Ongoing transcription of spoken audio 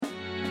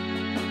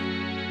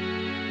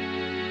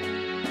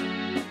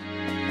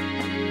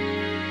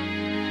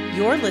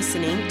You're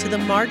listening to the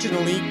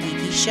Marginally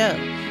Geeky Show,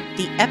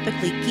 the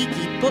epically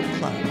geeky book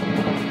club.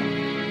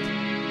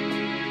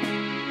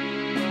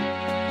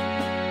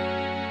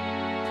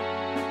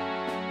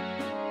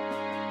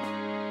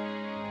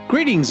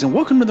 Greetings and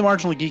welcome to the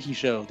Marginally Geeky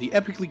Show, the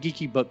epically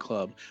geeky book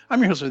club. I'm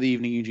your host for the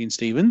evening, Eugene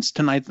Stevens.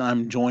 Tonight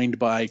I'm joined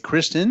by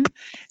Kristen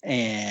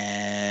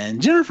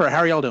and Jennifer. How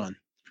are y'all doing?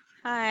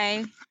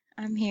 Hi,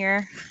 I'm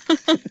here.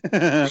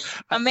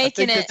 I'm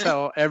making it. That's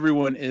how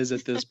everyone is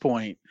at this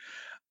point.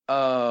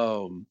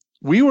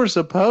 We were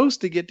supposed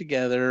to get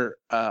together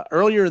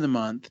earlier in the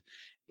month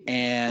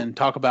and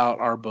talk about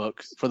our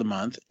book for the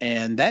month,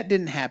 and that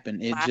didn't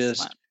happen. It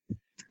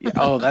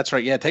Oh, that's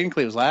right. Yeah,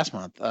 technically it was last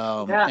month.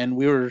 And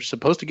we were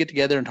supposed to get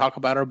together and talk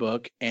about our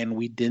book, and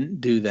we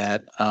didn't do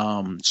that.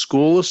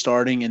 School is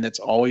starting, and that's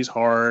always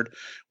hard,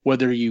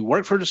 whether you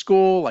work for the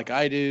school like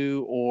I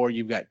do, or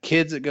you've got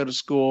kids that go to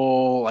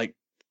school, like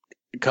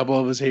a couple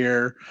of us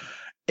here.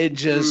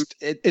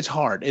 It's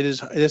hard.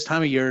 This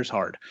time of year is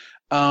hard.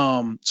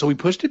 So we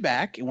pushed it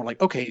back, and we're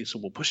like, okay, so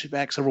we'll push it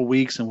back several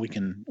weeks, and we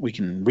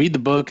can read the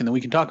book, and then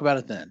we can talk about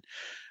it then.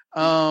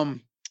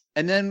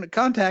 And then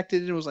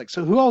contacted and was like,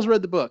 so who all's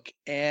read the book?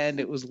 And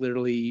it was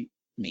literally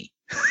me.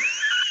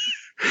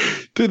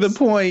 To the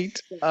point,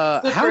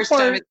 how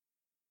far?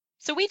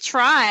 So we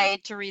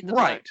tried to read the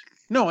book.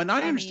 No, and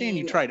I understand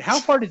you tried. How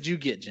far did you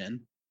get,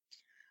 Jen?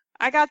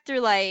 I got through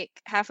like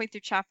halfway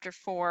through chapter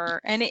 4,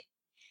 and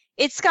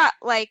it's got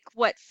like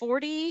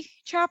 40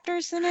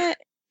 chapters in it.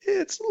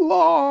 It's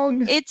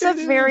long. It's a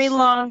very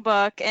long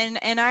book,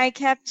 and I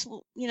kept,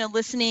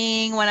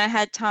 listening when I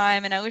had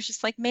time, and I was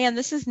just like, man,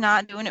 this is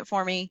not doing it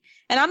for me.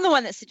 And I'm the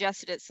one that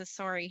suggested it, so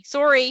sorry,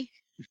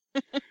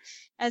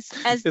 as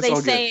they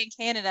say in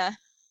Canada.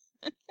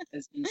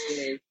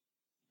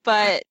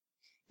 But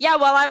yeah,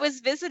 while I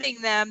was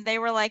visiting them, they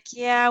were like,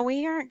 yeah,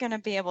 we aren't going to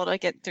be able to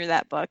get through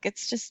that book.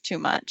 It's just too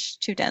much,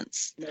 too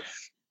dense.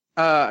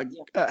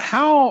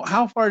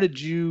 How far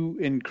did you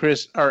and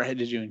Chris,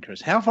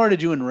 how far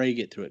did you and Ray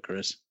get through it,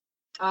 Chris?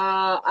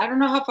 I don't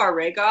know how far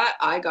Ray got.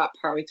 I got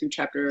partway through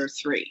chapter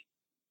 3.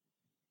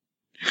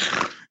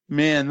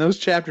 Man, those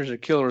chapters are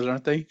killers,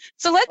 aren't they?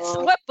 So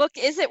what book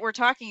is it we're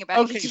talking about?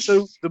 Okay,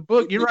 so the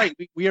book, you're right,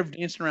 we are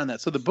dancing around that.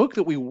 So the book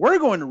that we were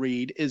going to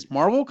read is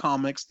Marvel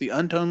Comics, The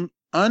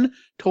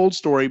Untold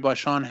Story by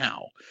Sean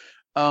Howe.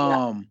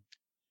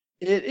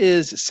 It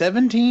is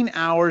 17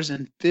 hours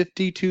and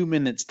 52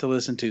 minutes to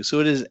listen to. So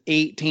it is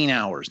 18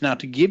 hours. Now,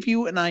 to give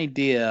you an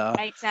idea...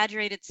 I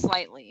exaggerated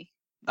slightly.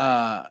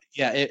 To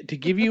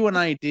give you an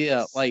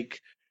idea,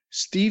 like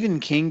Stephen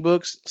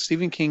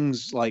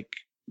King's like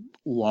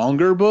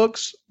longer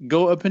books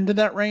go up into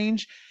that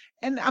range.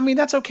 And I mean,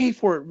 that's okay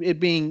for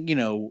it being,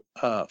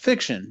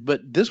 fiction.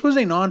 But this was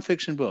a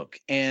nonfiction book.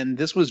 And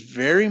this was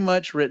very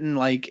much written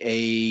like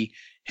a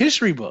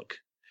history book.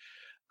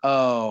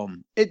 Well,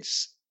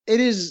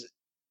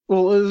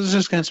 let's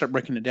just kind of start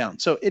breaking it down.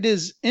 So it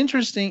is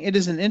interesting. It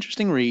is an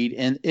interesting read.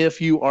 And if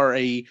you are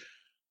a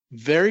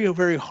very,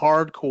 very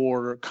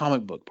hardcore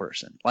comic book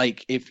person,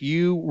 like if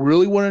you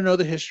really want to know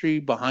the history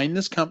behind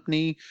this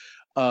company,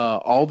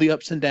 all the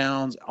ups and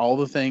downs, all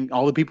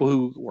the people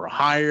who were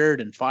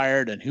hired and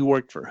fired and who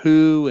worked for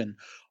who and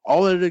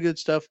all that good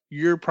stuff,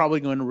 you're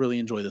probably going to really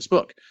enjoy this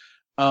book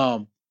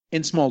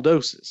in small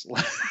doses.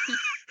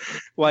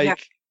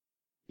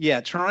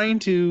 Trying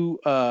to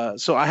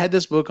so I had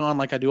this book on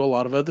like I do a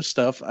lot of other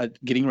stuff,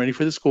 getting ready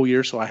for the school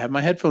year, so I have my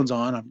headphones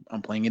on,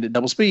 I'm playing it at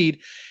double speed,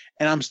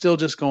 and I'm still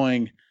just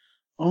going,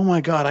 oh my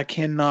god, I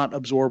cannot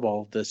absorb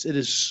all of this. It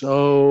is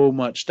so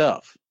much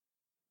stuff.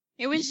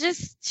 It was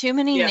just too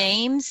many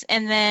names,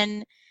 and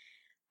then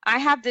I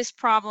have this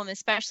problem,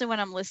 especially when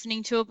I'm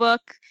listening to a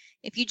book.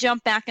 If you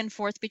jump back and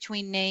forth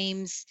between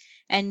names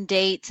and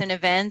dates and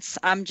events,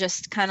 I'm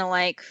just kind of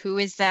like, who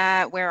is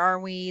that? Where are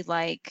we?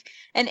 Like,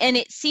 and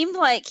it seemed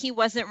like he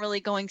wasn't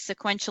really going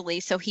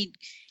sequentially. So he'd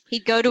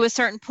go to a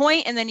certain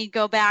point, and then he'd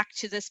go back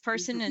to this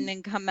person and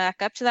then come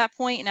back up to that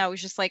point. And I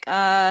was just like,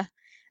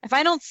 if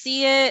I don't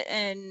see it,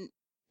 and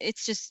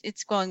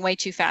it's going way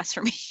too fast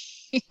for me.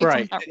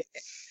 Right.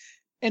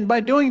 And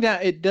by doing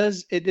that, it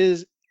is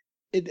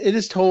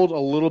told a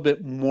little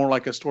bit more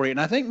like a story.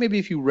 And I think maybe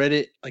if you read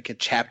it like a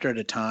chapter at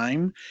a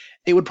time,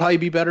 it would probably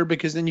be better,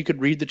 because then you could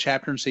read the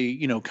chapter and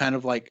see, kind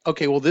of like,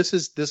 okay, well, this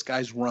is this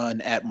guy's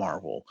run at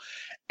Marvel.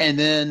 And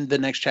then the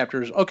next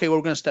chapter is, okay, well,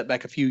 we're going to step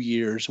back a few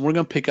years and we're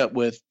going to pick up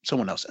with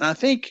someone else. And I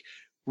think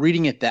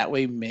reading it that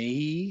way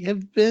may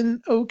have been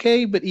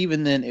okay, but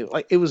even then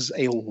it was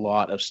a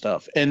lot of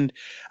stuff. And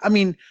I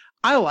mean,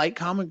 I like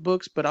comic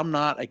books, but I'm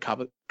not a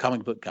comic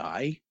book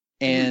guy.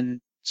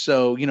 And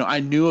so, I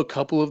knew a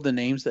couple of the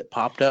names that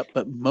popped up,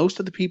 but most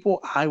of the people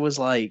I would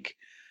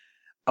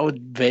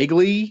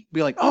vaguely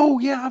be like, oh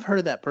yeah, I've heard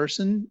of that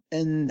person.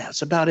 And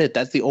that's about it.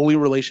 That's the only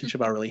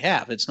relationship I really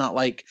have. It's not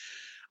like,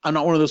 I'm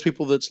not one of those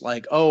people that's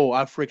like, oh,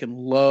 I freaking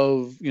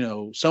love,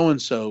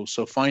 so-and-so.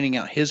 So finding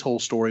out his whole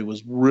story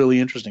was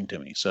really interesting to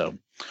me. So,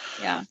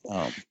 yeah.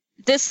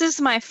 This is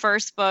my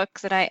first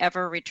book that I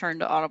ever returned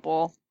to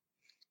Audible.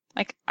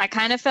 Like, I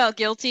kind of felt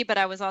guilty, but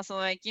I was also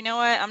like, you know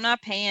what? I'm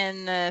not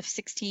paying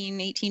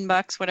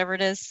 $16-18, whatever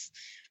it is,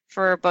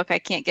 for a book I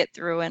can't get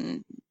through,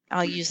 and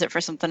I'll use it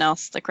for something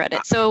else, the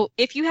credit. So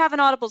if you have an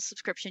Audible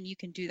subscription, you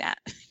can do that.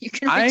 You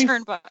can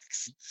return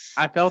books.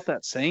 I felt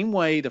that same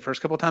way the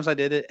first couple of times I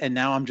did it, and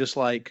now I'm just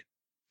like,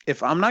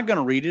 if I'm not going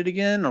to read it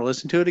again or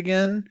listen to it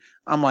again,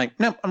 I'm like,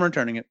 nope, I'm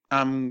returning it.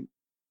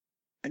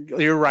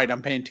 You're right.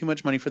 I'm paying too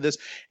much money for this.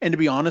 And to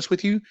be honest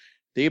with you,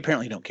 they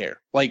apparently don't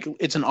care. Like,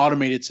 it's an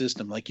automated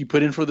system. Like, you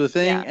put in for the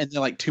thing, and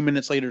then like 2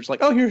 minutes later, it's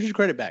like, oh, here's your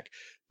credit back.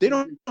 They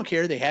don't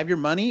care. They have your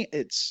money.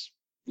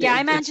 I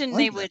imagine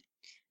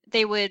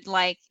they would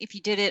like, if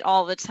you did it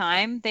all the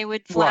time, they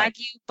would flag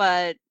you.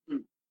 But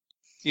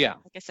yeah,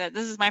 like I said,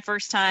 this is my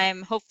first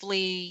time.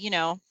 Hopefully,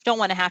 don't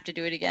want to have to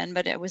do it again.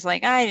 But it was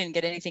like, I didn't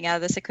get anything out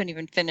of this. I couldn't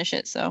even finish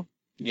it. So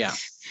yeah,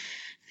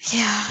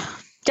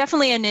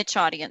 definitely a niche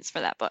audience for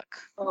that book.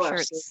 Oh, sure,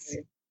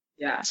 absolutely.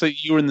 Yeah. So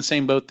you were in the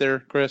same boat there,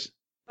 Chris?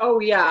 Oh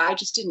yeah, I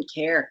just didn't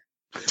care.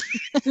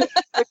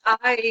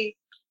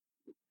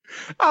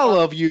 I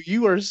love you.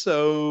 You are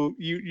so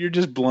you're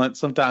just blunt.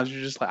 Sometimes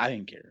you're just like, I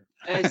didn't care.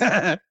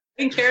 I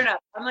didn't care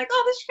enough. I'm like,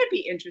 oh, this should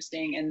be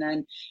interesting. And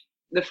then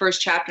the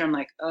first chapter, I'm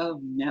like,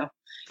 oh no,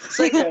 it's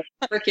like a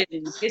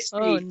freaking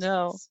history. Oh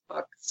no.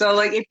 book. So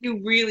like, if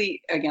you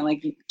really, again,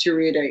 like to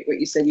reiterate what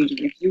you said,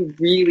 Eugene, if you're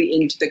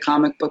really into the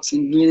comic books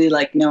and really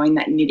like knowing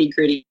that nitty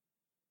gritty.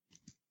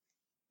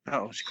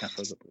 Oh, she kind of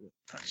froze up a little.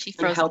 She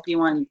froze. Help you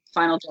on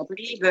Final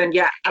Jeopardy? Then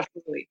yeah,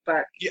 absolutely.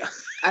 But yeah,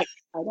 I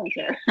don't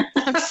care.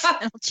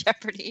 Final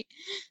Jeopardy.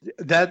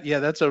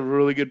 That's a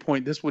really good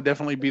point. This would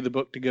definitely be the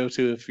book to go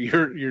to if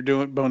you're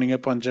doing boning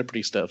up on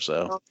Jeopardy stuff.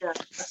 So. Oh, yeah,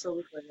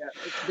 absolutely. Yeah,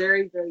 it's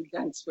very, very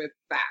dense with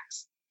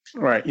facts.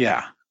 Right.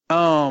 Yeah.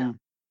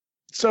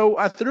 So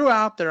I threw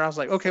out there, I was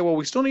like, okay, well,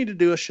 we still need to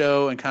do a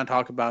show and kind of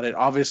talk about it.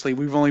 Obviously,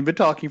 we've only been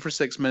talking for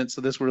 6 minutes,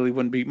 so this really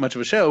wouldn't be much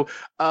of a show.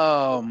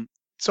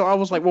 So I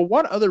was like, well,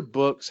 what other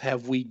books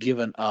have we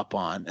given up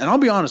on? And I'll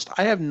be honest,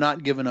 I have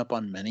not given up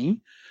on many.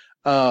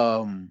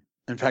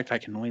 In fact, I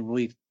can only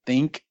really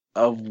think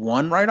of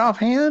one right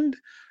offhand.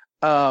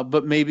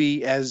 But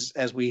maybe as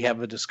we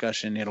have a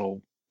discussion,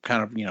 it'll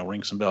kind of,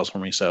 ring some bells for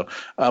me. So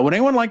would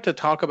anyone like to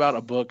talk about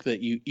a book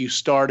that you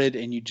started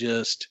and you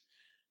just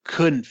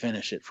couldn't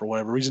finish it for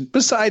whatever reason,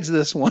 besides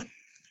this one?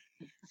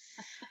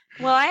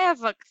 Well, I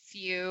have a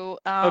few.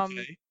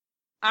 Okay.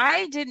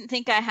 I didn't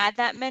think I had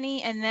that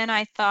many, and then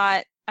I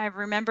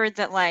remembered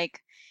that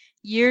like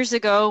years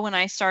ago when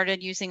I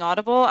started using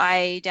Audible,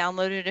 I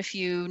downloaded a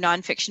few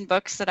nonfiction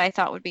books that I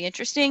thought would be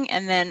interesting,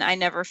 and then I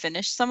never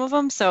finished some of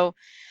them. So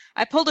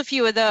I pulled a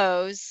few of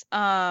those.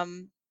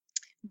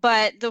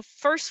 But the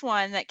first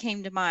one that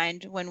came to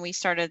mind when we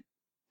started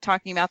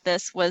talking about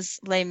this was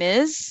Les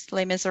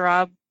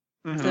Miserables,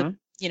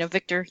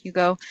 Victor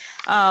Hugo.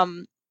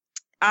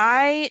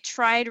 I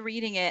tried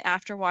reading it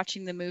after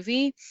watching the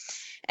movie,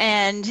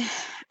 and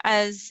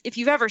as if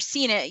you've ever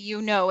seen it,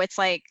 it's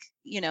like,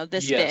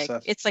 this big.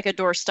 It's like a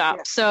doorstop.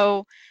 Yeah.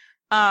 So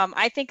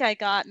I think I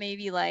got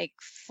maybe like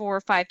 4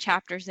 or 5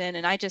 chapters in,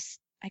 and I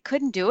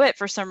couldn't do it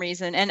for some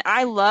reason. And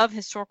I love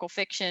historical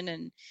fiction,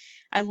 and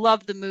I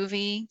love the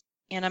movie,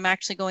 and I'm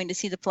actually going to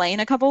see the play in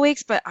a couple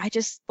weeks, but I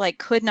just like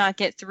could not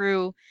get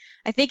through.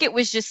 I think it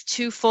was just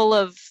too full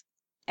of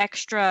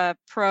extra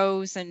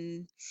prose,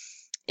 and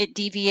it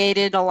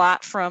deviated a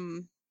lot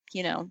from,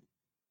 the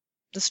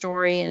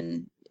story,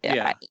 and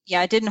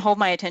it didn't hold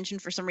my attention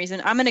for some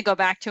reason. I'm going to go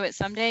back to it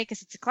someday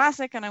because it's a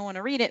classic and I want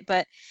to read it,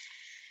 but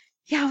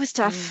it was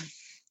tough.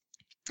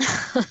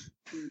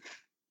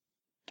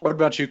 What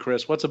about you,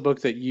 Chris? What's a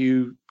book that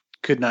you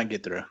could not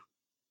get through?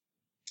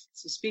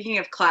 So speaking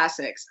of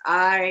classics,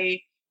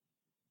 a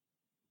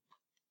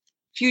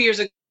few years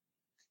ago,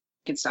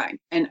 Frankenstein,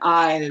 and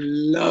I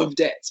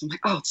loved it. So I'm like,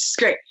 oh, this is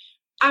great.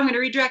 I'm going to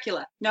read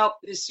Dracula. Nope,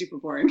 it's super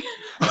boring.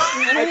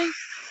 I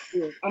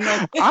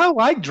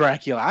like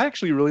Dracula. I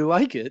actually really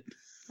like it.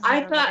 I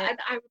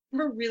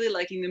remember really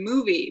liking the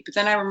movie, but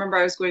then I remember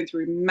I was going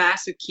through a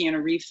massive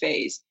Keanu Reeves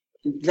phase.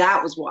 And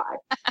that was why.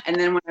 And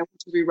then when I went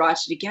to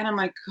rewatch it again, I'm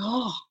like,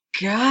 oh,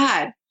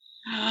 God.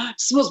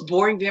 It's the most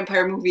boring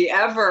vampire movie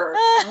ever.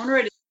 I wonder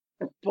what it is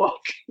in the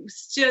book. It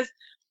was just,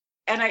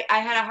 and I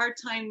had a hard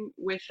time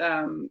with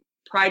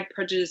Pride,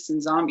 Prejudice,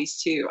 and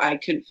Zombies, too. I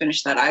couldn't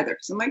finish that either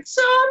because I'm like,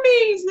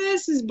 zombies,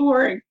 this is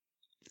boring.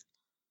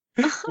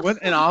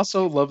 And I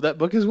also love that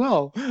book as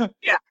well.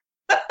 Yeah.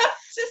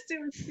 It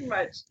was too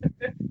much.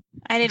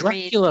 I didn't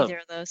read either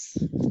of those.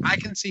 I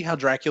can see how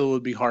Dracula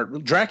would be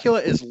hard.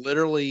 Dracula is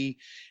literally,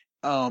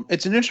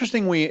 it's an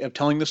interesting way of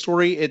telling the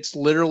story. It's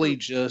literally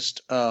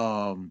just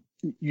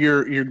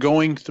you're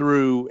going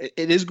through.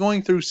 It is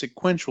going through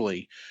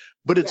sequentially,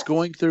 but it's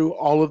going through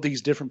all of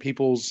these different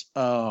people's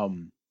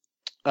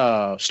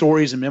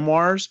stories and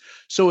memoirs.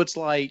 So it's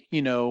like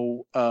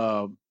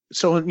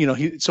so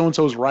and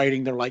so is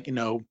writing. They're like,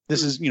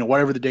 this is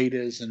whatever the date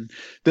is, and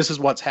this is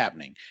what's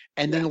happening.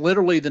 And then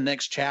literally the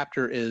next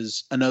chapter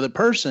is another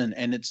person,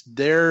 and it's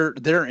their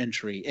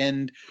entry.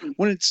 And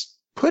when it's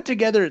put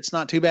together, it's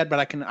not too bad, but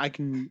I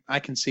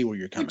can see where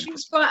you're coming Which from.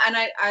 was fun, and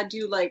I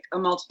do like a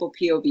multiple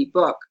POV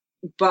book,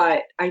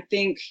 but I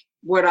think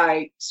what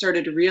I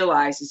started to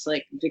realize is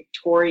like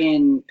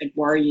Victorian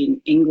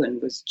Edwardian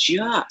England was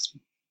just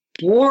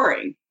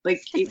boring.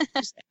 Like it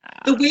was,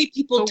 the way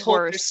people The told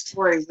their worst.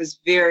 story was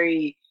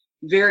very,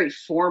 very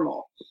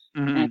formal.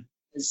 Mhm.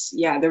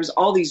 And there was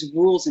all these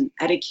rules and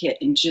etiquette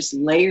and just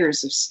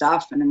layers of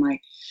stuff, and I'm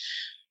like,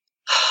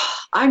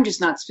 I'm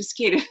just not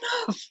sophisticated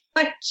enough.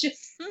 I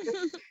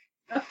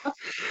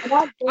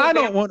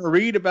don't want to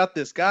read about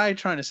this guy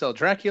trying to sell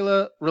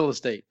Dracula real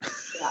estate.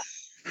 Yeah.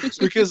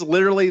 Because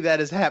literally that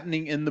is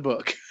happening in the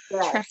book.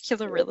 Yes.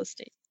 Dracula real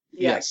estate.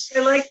 Yes. I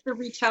like the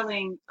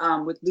retelling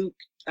with Luke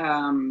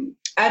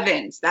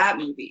Evans, that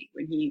movie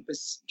when he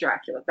was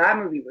Dracula. That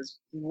movie was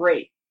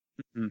great.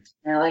 Mhm.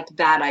 And I like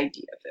that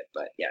idea of it.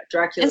 But yeah,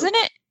 Dracula. Isn't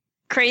it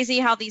crazy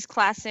how these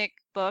classic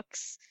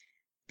books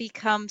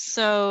become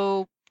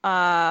so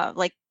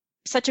like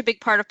such a big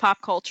part of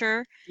pop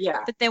culture? Yeah.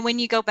 But then when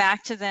you go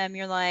back to them,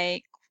 you're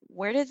like,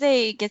 where did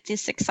they get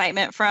this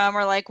excitement from?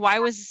 Or like, why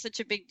was this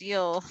such a big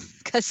deal?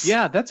 Because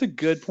Yeah, that's a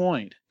good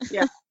point.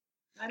 I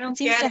don't it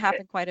seems get to it.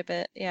 happen quite a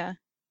bit. Yeah.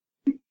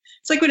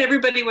 It's like when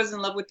everybody was in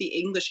love with The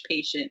English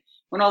Patient,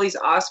 when all these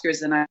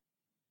Oscars, and I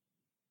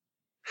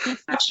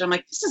watched it, I'm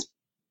like, this is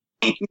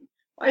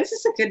why is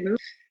this a good movie?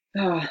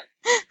 Oh.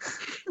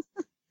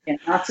 Yeah,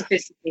 not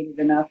sophisticated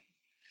enough.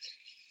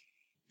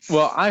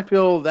 Well, I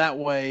feel that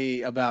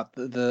way about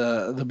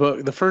the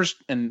book, the first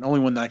and only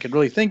one that I could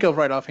really think of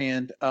right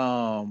offhand.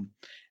 And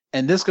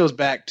this goes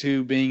back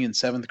to being in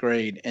 7th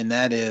grade, and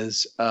that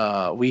is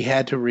we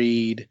had to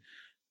read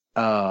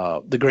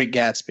The Great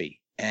Gatsby,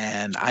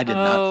 and I did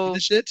not Oh.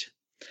 finish it.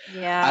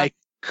 Yeah. I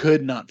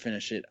could not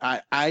finish it.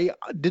 I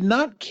did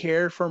not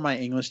care for my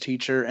English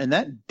teacher, and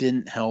that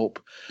didn't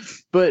help.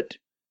 But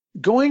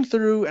going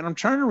through, and I'm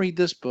trying to read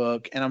this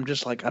book, and I'm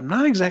just like, I'm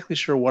not exactly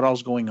sure what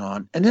all's going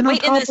on. And then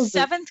Wait, in on the top of it,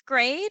 7th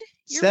grade?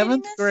 You're reading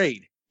 7th this?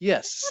 grade.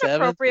 Yes, Is that 7th.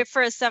 appropriate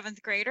for a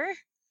 7th grader?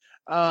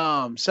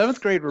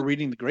 7th grade, we're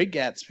reading The Great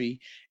Gatsby,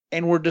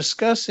 and we're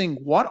discussing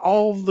what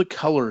all the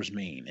colors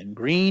mean. And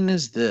green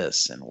is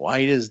this, and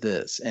white is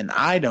this, and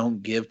I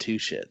don't give two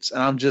shits.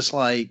 And I'm just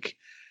like,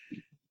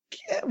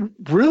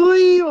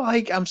 really?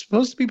 Like, I'm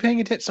supposed to be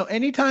paying attention. So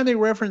anytime they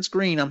reference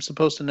green, I'm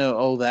supposed to know,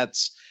 oh,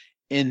 that's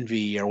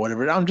envy or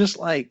whatever. I'm just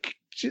like,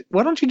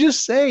 why don't you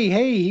just say,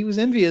 hey, he was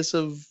envious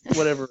of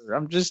whatever?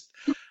 I'm just,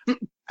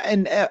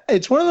 and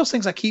it's one of those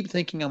things I keep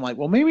thinking, I'm like,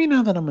 well, maybe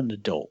now that I'm an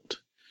adult,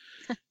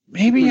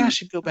 maybe I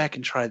should go back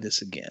and try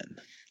this again.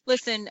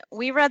 Listen,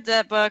 we read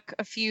that book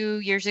a few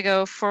years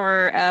ago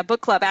for a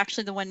book club,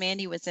 actually the one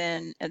Mandy was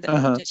in,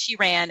 that she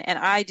ran, and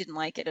I didn't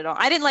like it at all.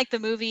 I didn't like the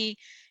movie,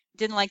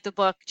 didn't like the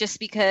book, just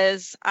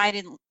because I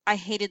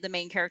hated the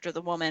main character,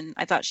 the woman.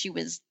 I thought she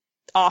was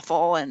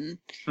awful, and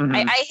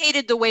I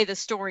hated the way the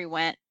story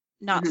went,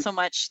 not so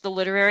much the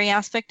literary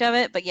aspect of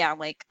it, but yeah,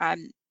 like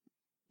I'm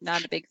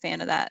not a big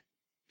fan of that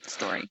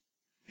story.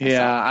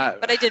 Yeah,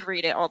 But I did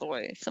read it all the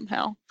way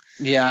somehow.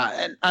 Yeah,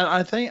 and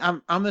I think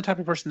I'm the type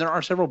of person. There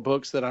are several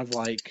books that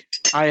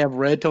I have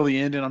read till the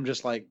end, and I'm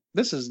just like,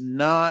 this is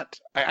not.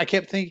 I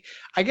kept thinking.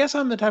 I guess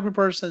I'm the type of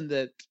person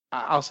that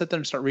I'll sit there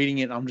and start reading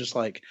it, and I'm just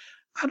like,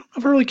 I don't know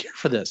if I really care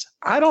for this.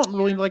 I don't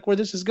really like where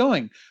this is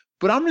going,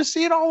 but I'm going to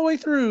see it all the way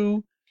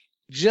through,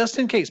 just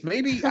in case.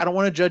 Maybe I don't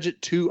want to judge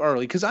it too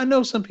early, because I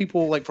know some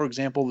people, like for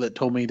example, that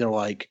told me they're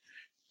like,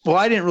 well,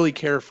 I didn't really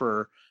care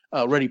for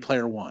Ready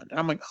Player One. And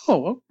I'm like,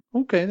 oh,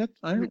 okay, that's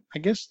I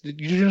guess you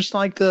just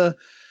like the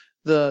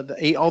all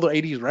the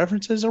 80s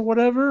references or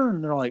whatever,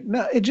 and they're like,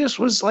 no, it just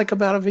was like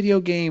about a video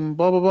game,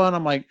 blah blah blah. And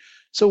I'm like,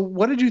 so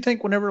what did you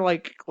think whenever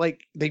like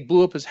they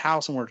blew up his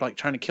house and were like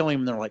trying to kill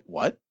him? And they're like,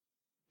 what?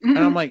 And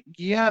I'm like,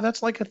 yeah,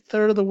 that's like a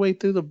third of the way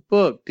through the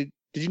book. Did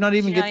you not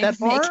even get that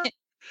far?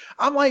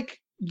 I'm like,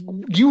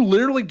 you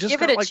literally just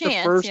got like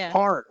the first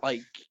part.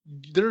 Like,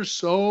 there's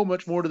so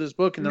much more to this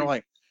book, and they're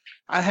like,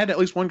 I had at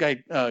least one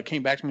guy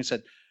came back to me and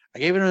said, I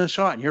gave it a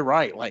shot, and you're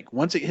right. Like,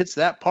 once it hits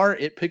that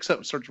part, it picks up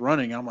and starts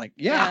running. I'm like,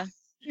 yeah.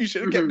 You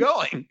should have kept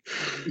going.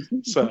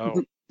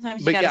 So,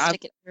 but yeah,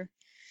 stick it through.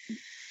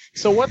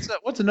 So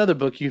what's another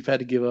book you've had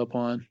to give up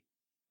on?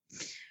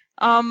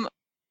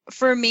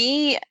 For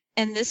me,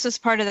 and this was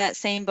part of that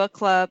same book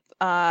club,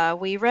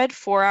 we read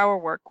 4 Hour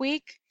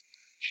Workweek,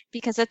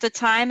 because at the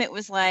time it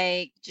was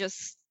like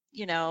just,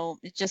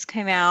 it just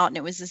came out and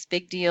it was this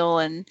big deal,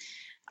 and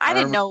I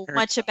didn't know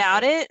much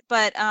about it,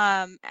 but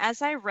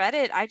as I read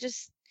it,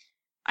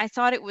 I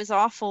thought it was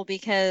awful,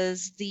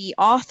 because the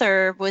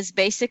author was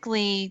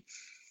basically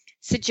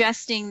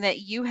suggesting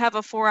that you have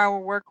a 4-hour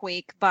work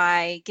week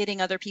by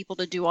getting other people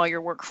to do all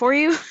your work for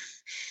you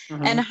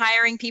and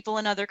hiring people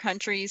in other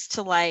countries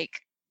to like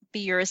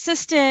be your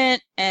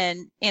assistant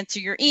and answer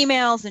your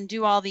emails and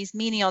do all these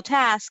menial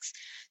tasks,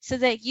 so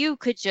that you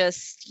could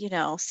just,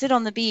 sit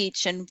on the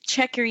beach and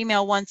check your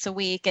email once a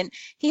week. And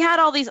he had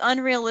all these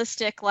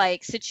unrealistic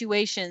like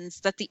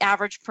situations that the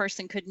average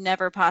person could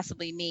never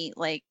possibly meet.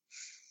 Like,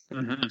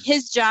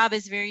 his job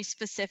is very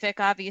specific,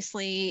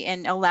 obviously,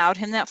 and allowed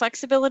him that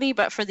flexibility.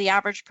 But for the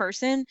average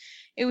person,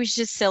 it was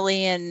just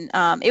silly. And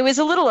it was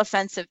a little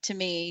offensive to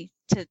me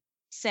to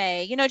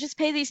say, just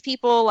pay these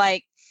people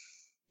like,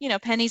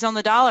 pennies on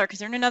the dollar because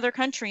they're in another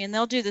country and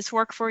they'll do this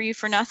work for you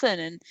for nothing.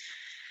 And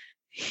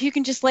you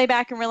can just lay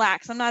back and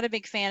relax. I'm not a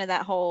big fan of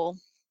that whole,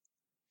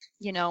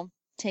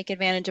 take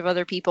advantage of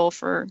other people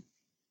so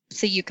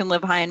you can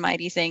live high and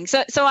mighty thing.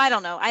 So I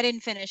don't know. I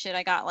didn't finish it.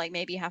 I got like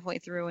maybe halfway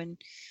through and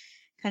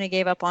kind of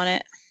gave up on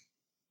it.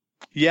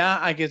 Yeah,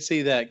 I could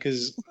see that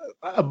because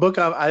a book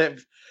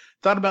I've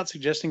thought about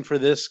suggesting for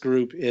this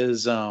group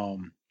is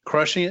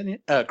Crushing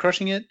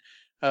It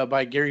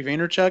by Gary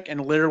Vaynerchuk.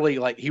 And literally,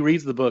 like, he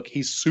reads the book,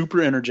 he's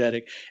super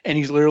energetic, and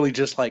he's literally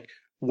just like,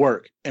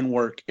 work and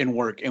work and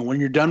work. And when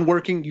you're done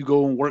working, you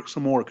go and work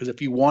some more because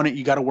if you want it,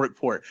 you got to work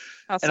for it.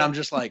 Awesome. And I'm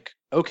just like,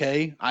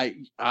 okay, I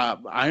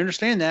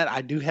understand that.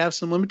 I do have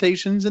some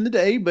limitations in the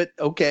day, but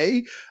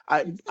okay,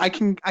 I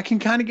can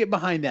kind of get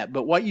behind that.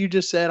 But what you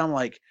just said, I'm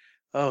like,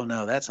 oh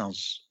no, that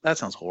sounds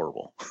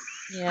horrible.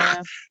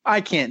 Yeah.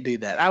 I can't do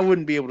that. I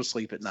wouldn't be able to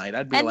sleep at night.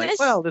 I'd be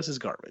well, this is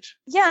garbage.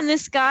 Yeah, and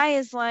this guy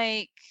is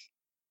like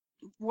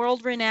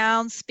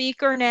world-renowned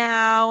speaker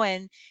now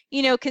and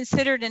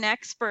considered an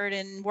expert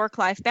in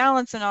work-life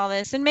balance and all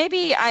this. And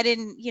maybe I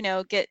didn't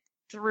get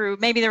through,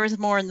 maybe there was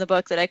more in the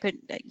book that I could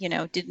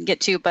didn't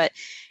get to, but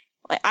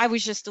I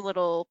was just a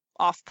little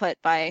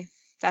off-put by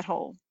that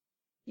whole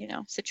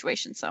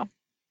situation. So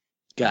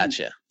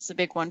gotcha. It's a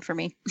big one for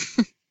me.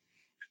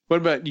 What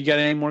about you? Got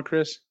any more,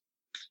 Chris?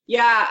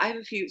 Yeah, I have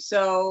a few.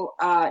 So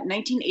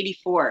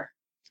 1984.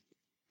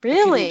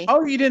 Really?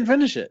 Oh, you didn't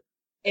finish it.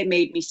 It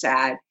made me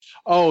sad.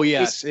 Oh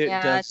yes, it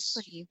does.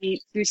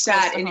 It's too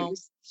sad, and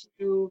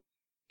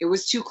it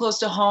was too close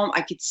to home.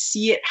 I could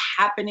see it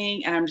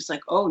happening, and I'm just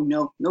like, oh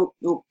no,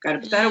 gotta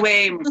put that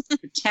away. I'm gonna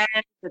pretend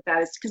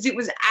that is because it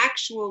was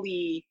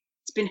actually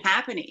it's been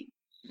happening,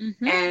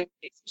 and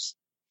it's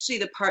actually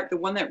the part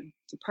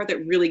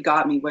that really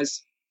got me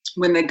was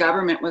when the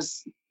government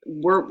was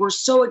we're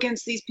so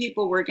against these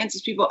people, we're against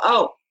these people.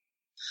 Oh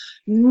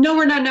no,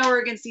 we're not. Now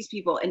we're against these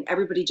people, and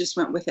everybody just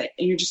went with it,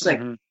 and you're just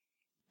like.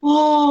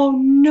 Oh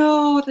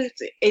no,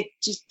 that's it.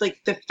 Just like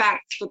the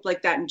facts look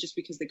like that, and just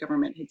because the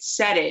government had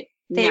said it,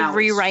 they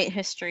rewrite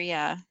history.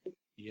 Yeah,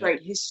 right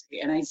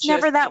history, and it's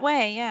never that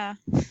way. Yeah,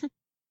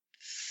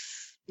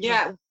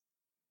 yeah.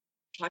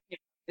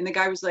 And the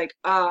guy was like,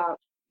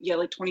 yeah,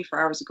 like 24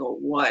 hours ago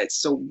it was.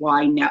 So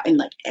why now? And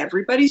like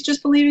everybody's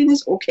just believing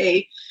this.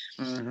 Okay,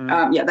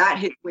 yeah, that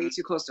hit way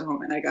too close to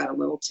home, and I got a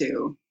little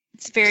too.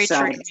 It's very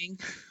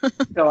triggering.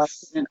 So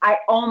I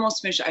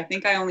almost finished. I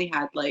think I only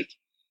had like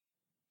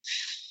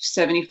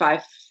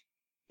 75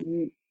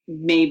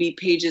 maybe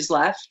pages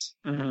left.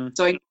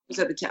 So I was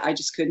at the I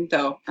just couldn't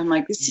though. I'm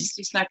like, this is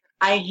just not.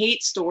 I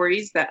hate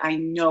stories that I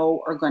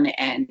know are going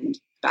to end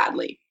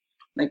badly,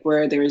 like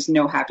where there is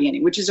no happy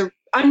ending, which is an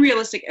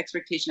unrealistic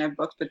expectation of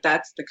books, but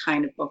that's the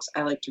kind of books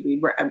I like to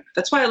read.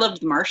 That's why I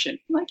loved The Martian.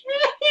 I'm like,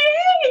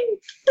 hey,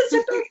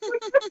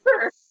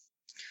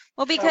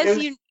 well,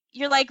 because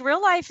you're like,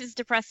 real life is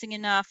depressing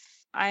enough.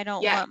 I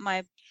don't want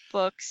my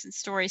books and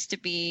stories to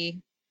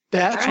be.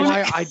 That's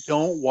why I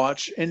don't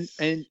watch and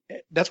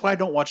that's why I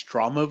don't watch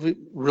drama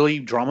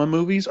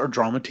movies or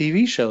drama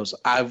TV shows.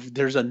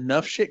 There's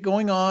enough shit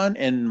going on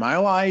in my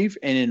life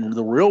and in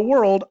the real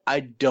world.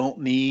 I don't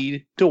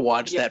need to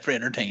watch that for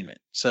entertainment.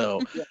 So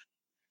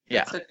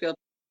yeah. I feel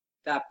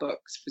that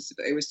book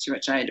specifically, it was too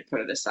much. I had to put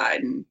it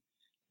aside, and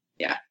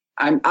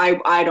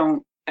I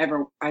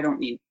don't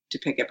need to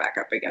pick it back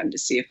up again to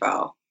see if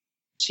I'll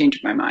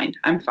change my mind.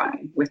 I'm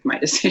fine with my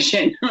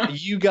decision.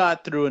 You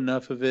got through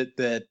enough of it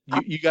that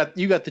you got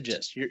the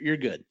gist. You're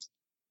good.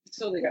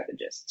 Totally got the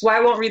gist. That's why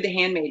I won't read The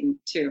Handmaiden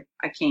too.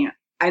 I can't.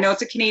 I know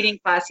it's a Canadian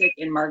classic,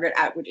 and Margaret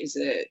Atwood is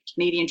a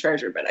Canadian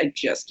treasure, but I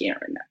just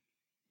can't right now.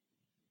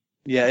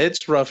 Yeah,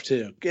 it's rough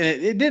too. And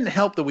it didn't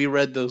help that we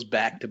read those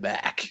back to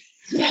back.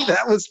 Yeah.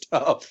 That was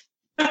tough.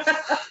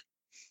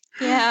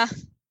 Yeah.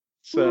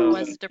 So it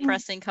was a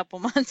depressing couple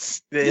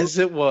months. Yes,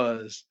 it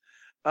was.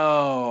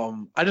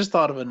 I just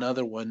thought of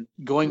another one.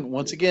 Going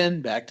once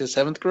again back to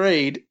 7th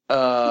grade.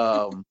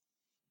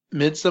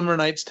 Midsummer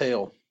Night's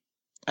Tale.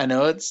 I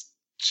know it's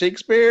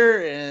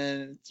Shakespeare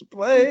and it's a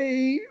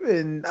play,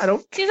 and I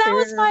don't care. That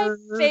was my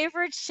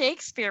favorite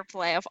Shakespeare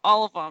play of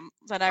all of them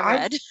that I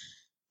read.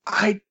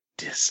 I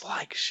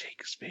dislike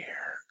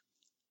Shakespeare.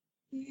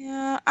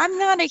 Yeah, I'm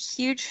not a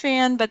huge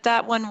fan, but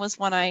that one was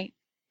one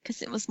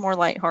because it was more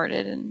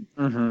lighthearted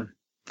and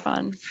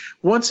fun.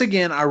 Once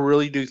again, I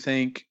really do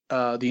think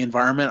the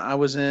environment I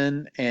was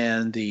in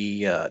and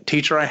the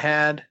teacher I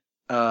had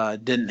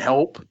didn't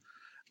help.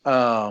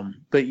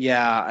 But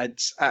yeah,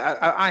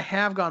 I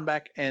have gone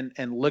back and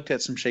looked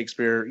at some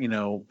Shakespeare,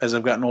 as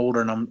I've gotten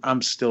older, and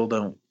I'm still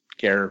don't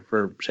care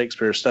for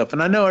Shakespeare stuff.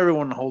 And I know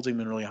everyone holds him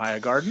in really high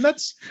regard, and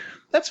that's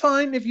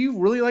fine. If you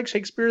really like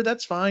Shakespeare,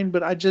 that's fine.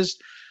 But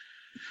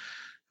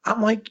I'm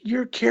like,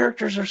 your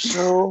characters are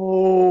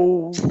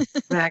so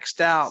maxed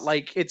out.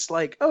 Like, it's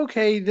like,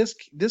 okay,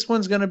 this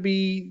one's gonna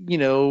be,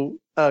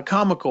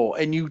 comical,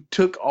 and you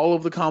took all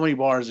of the comedy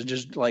bars and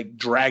just like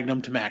dragged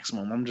them to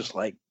maximum. I'm just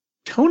like,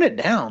 tone it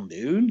down,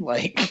 dude.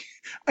 Like,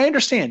 I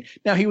understand.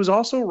 Now, he was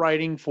also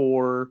writing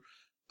for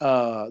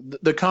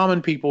the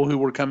common people who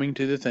were coming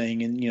to the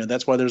thing, and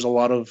that's why there's a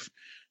lot of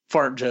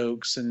fart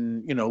jokes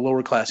and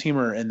lower class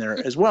humor in there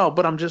as well.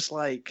 But I'm just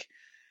like,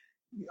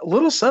 a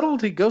little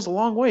subtlety goes a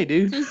long way,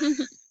 dude.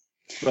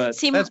 But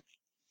see,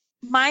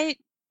 my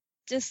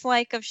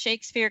dislike of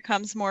Shakespeare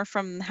comes more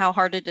from how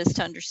hard it is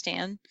to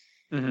understand,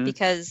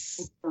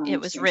 because it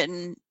was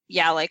written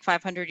like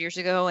 500 years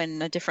ago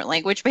in a different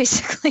language,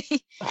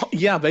 basically.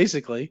 Yeah,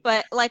 basically.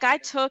 But like, I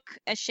took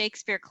a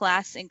Shakespeare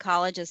class in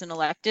college as an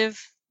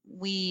elective.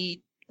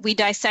 We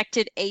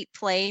dissected 8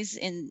 plays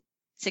in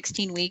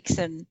 16 weeks,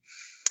 and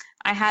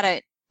I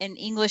had an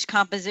English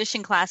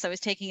composition class I was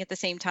taking at the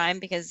same time,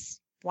 because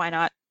why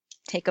not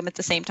take them at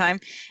the same time?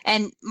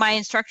 And my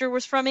instructor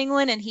was from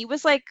England, and he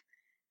was like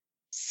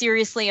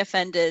seriously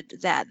offended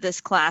that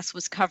this class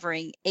was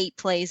covering 8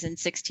 plays in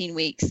 16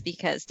 weeks,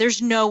 because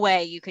there's no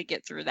way you could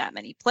get through that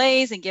many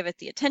plays and give it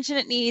the attention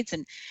it needs,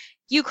 and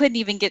you couldn't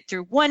even get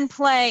through one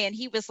play. And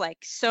he was like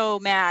so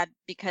mad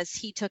because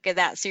he took it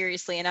that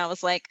seriously. And I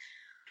was like,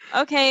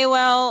 okay,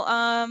 well,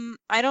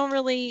 I don't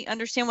really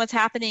understand what's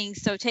happening,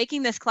 so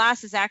taking this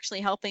class is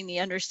actually helping me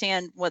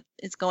understand what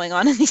is going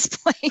on in these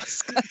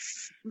plays,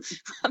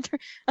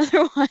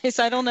 otherwise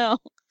I don't know.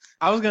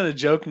 I was going to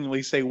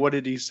jokingly say, what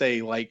did he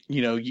say? Like,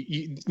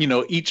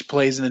 each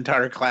plays an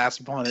entire class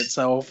upon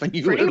itself, and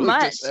you pretty literally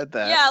much just said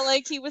that. Yeah,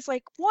 like he was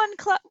like, one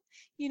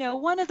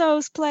of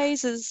those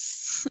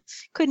plays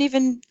couldn't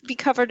even be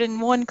covered in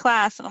one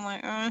class, and I'm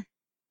like,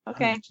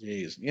 okay.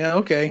 Jeez. Yeah,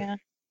 okay. Yeah.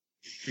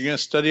 You're going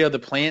to study other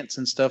plants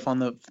and stuff on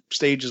the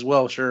stage as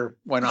well. Sure,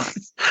 why not?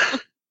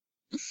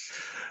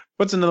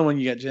 What's another one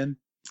you got, Jen?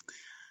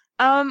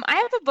 I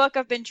have a book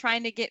I've been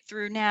trying to get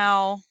through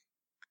now.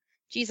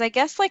 Geez, I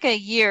guess like a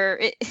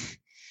year.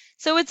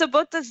 So it's a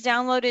book that's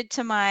downloaded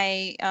to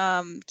my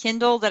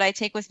Kindle that I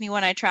take with me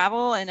when I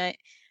travel, and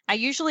I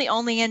usually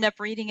only end up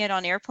reading it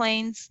on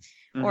airplanes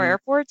or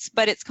airports,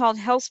 but it's called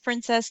Hell's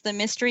Princess, The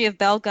Mystery of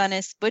Belle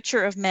Gunness,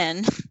 Butcher of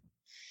Men.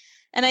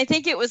 And I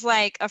think it was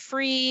like a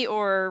free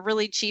or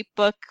really cheap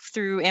book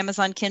through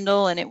Amazon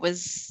Kindle, and it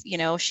was,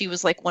 she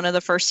was like one of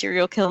the first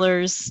serial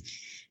killers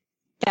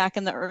back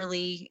in the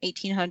early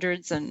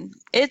 1800s, and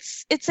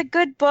it's a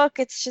good book.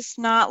 It's just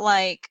not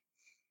like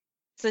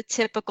the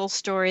typical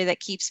story that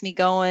keeps me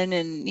going,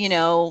 and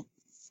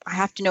I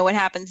have to know what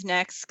happens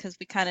next, because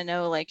we kind of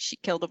know like she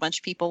killed a bunch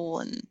of people,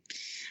 and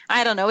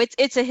I don't know,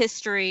 it's a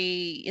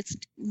history, it's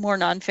more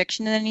nonfiction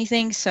than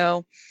anything.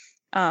 So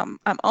I'm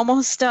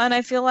almost done,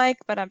 I feel like,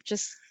 but I'm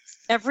just,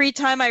 every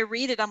time I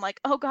read it, I'm like,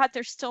 oh God,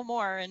 there's still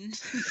more, and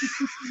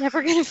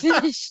never gonna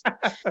finish.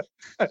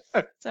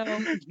 So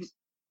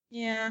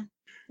yeah,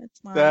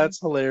 that's mine. That's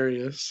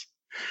hilarious.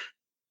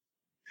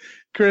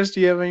 Chris,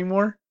 do you have any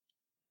more?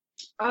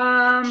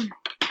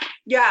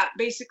 Yeah,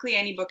 basically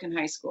any book in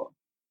high school.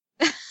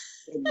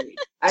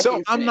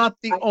 So I'm not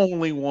the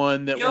only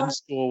one that went to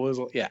school was,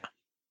 yeah.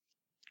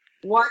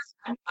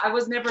 I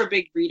was never a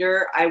big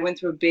reader. I went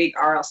through a big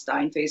R.L.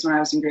 Stine phase when I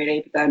was in grade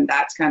 8, but then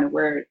that's kind of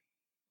where it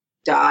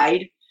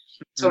died.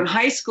 So in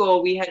high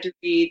school, we had to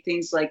read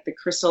things like The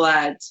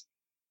Chrysalids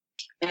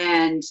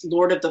and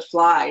Lord of the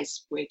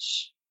Flies,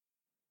 which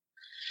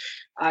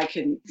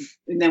and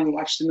then we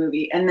watched the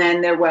movie. And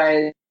then there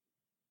was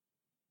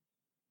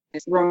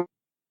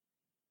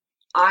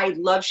I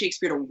love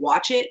Shakespeare to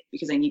watch it,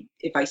 because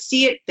if I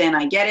see it, then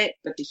I get it,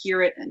 but to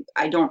hear it, and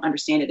I don't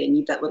understand it, I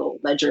need that little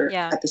ledger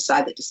at the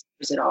side that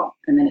deciphers it all,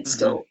 and then it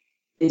still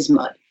is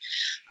mud.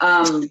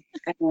 And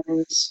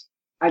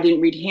I didn't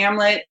read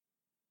Hamlet.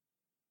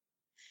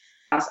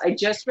 I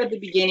just read the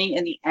beginning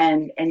and the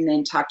end, and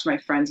then talked to my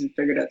friends and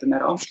figured out the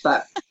middle.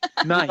 But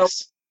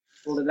nice.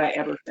 No, did I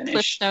ever finish?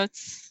 Cliff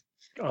Notes.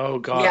 Oh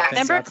God! Yeah,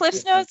 remember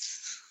Cliff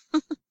Notes?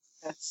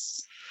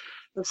 That's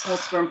Cliff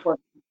Notes were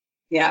important.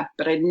 Yeah,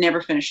 but I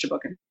never finished a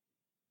book.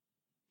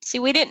 See,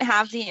 we didn't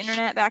have the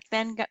internet back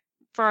then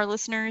for our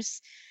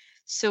listeners,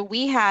 so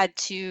we had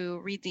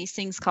to read these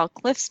things called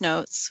Cliff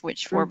Notes,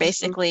 which were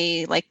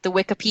basically like the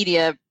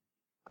Wikipedia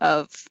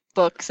of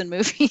books and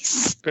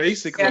movies.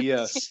 Basically,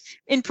 yes.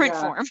 In print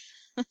form.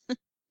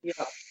 Yeah.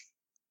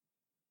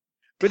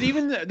 But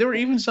there were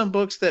even some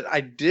books that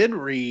I did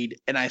read,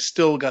 and I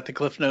still got the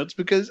Cliff Notes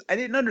because I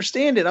didn't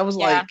understand it. I was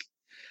like,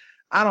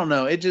 I don't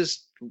know. It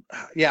just,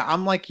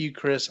 I'm like you,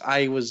 Chris.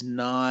 I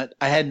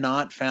had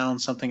not found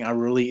something I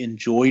really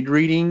enjoyed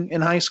reading in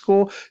high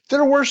school.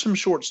 There were some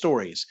short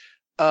stories.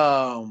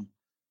 I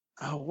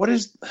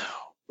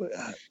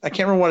can't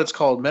remember what it's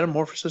called,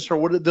 Metamorphosis,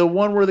 or the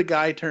one where the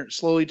guy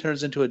slowly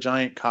turns into a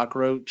giant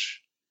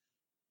cockroach.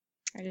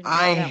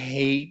 I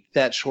hate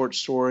that short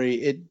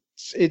story.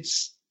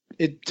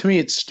 To me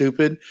it's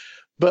stupid,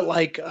 but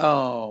like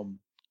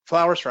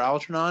Flowers for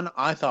Algernon,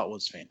 I thought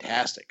was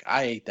fantastic.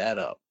 I ate that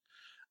up.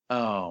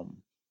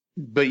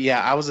 But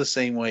yeah, I was the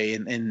same way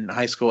in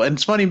high school, and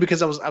it's funny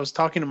because I was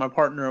talking to my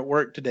partner at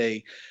work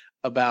today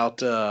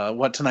about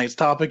what tonight's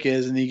topic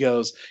is, and he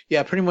goes,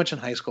 "Yeah, pretty much in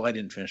high school I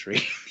didn't finish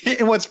reading."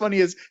 And what's funny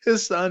is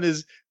his son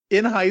is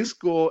in high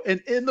school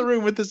and in the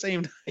room at the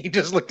same time. He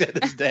just looked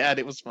at his dad.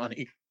 It was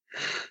funny.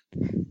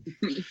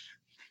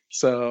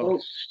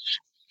 So,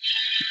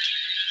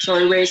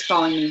 sorry, Ray's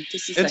calling me.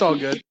 Just a second. It's all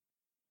good.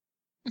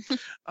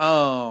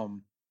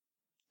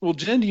 Well,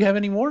 Jen, do you have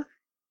any more?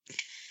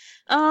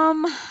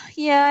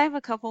 Yeah, I have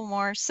a couple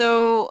more.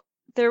 So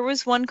there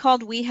was one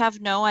called We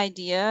Have No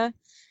Idea,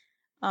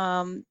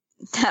 that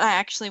I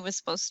actually was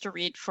supposed to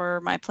read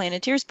for my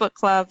Planeteers book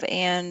club,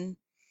 and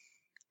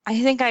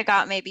I think I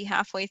got maybe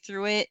halfway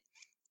through it.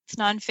 It's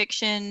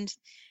nonfiction,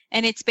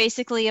 and it's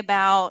basically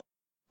about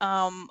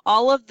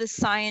all of the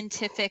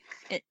scientific,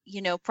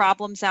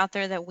 problems out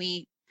there that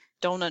we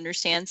don't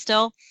understand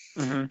still.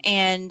 Mm-hmm.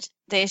 And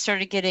they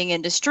started getting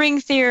into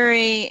string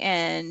theory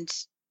and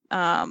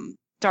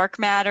dark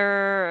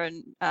matter,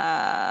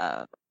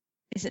 and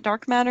is it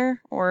dark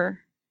matter, or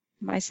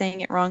am I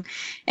saying it wrong?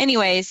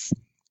 Anyways,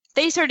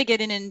 they started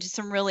getting into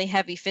some really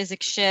heavy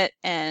physics shit,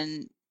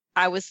 and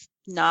I was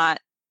not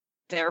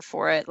there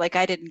for it. Like,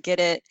 I didn't get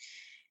it.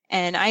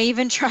 And I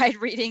even tried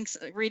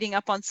reading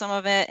up on some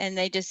of it, and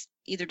they just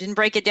either didn't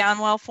break it down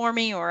well for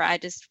me, or I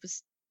just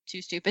was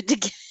too stupid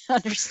to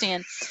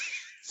understand.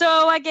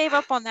 So I gave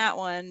up on that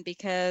one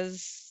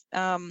because,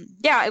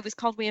 it was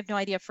called We Have No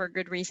Idea for a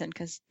good reason,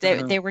 because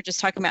they were just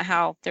talking about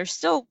how there's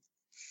still,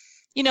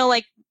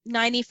 like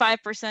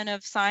 95%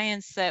 of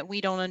science that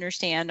we don't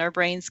understand. Our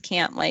brains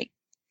can't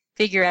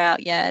figure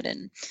out yet.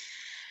 And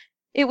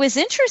it was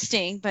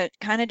interesting, but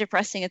kind of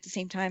depressing at the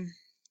same time,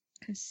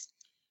 because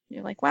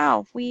you're like,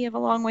 wow, we have a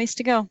long ways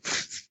to go.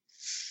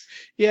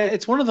 Yeah,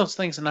 it's one of those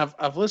things, and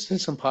I've listened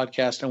to some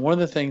podcasts, and one of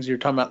the things you're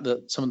talking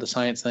about, some of the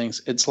science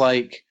things, it's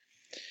like,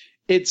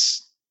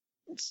 it's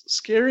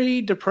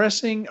scary,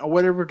 depressing, or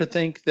whatever, to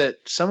think that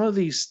some of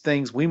these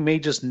things we may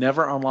just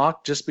never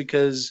unlock just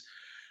because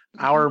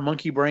our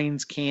monkey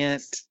brains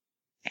can't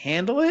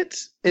handle it.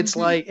 It's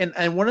like,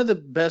 and one of the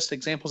best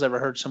examples I ever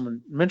heard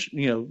someone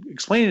mention,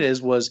 explain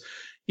it was,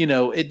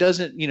 it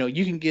doesn't,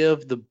 you can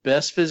give the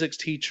best physics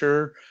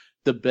teacher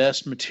the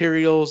best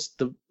materials,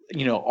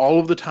 all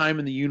of the time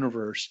in the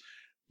universe,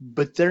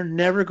 but they're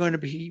never going to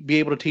be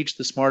able to teach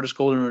the smartest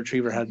golden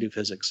retriever how to do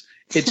physics.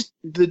 It's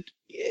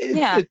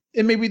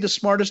it may be the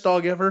smartest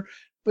dog ever,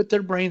 but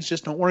their brains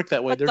just don't work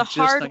that way. But they're the just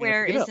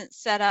hardware isn't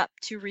set up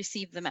to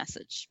receive the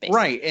message, basically.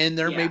 Right, and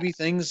there may be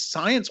things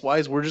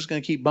science-wise we're just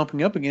going to keep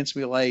bumping up against,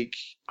 be like,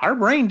 our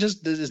brain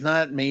just is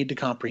not made to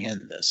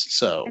comprehend this.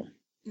 So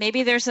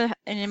maybe there's a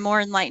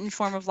more enlightened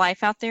form of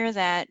life out there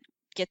that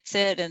gets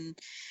it and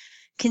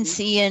can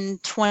see in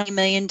 20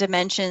 million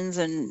dimensions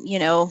and,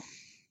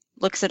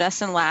 looks at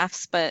us and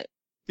laughs, but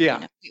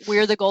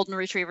we're the golden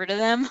retriever to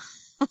them.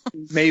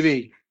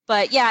 Maybe.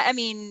 But yeah, I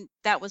mean,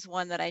 that was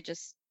one that I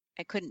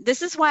couldn't.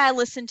 This is why I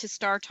listen to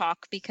Star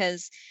Talk,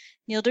 because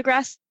Neil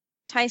deGrasse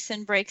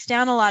Tyson breaks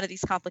down a lot of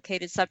these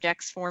complicated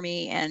subjects for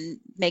me and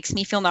makes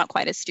me feel not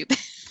quite as stupid.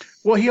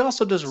 Well, he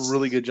also does a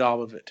really good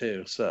job of it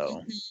too.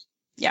 So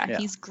yeah,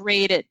 he's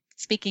great at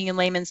speaking in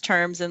layman's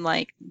terms, and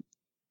the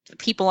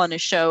people on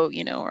his show,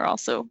 are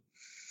also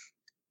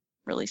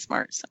really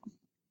smart. So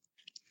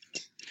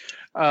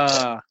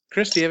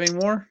Chris, do you have any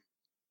more?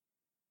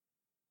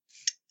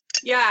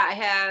 Yeah, I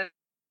have.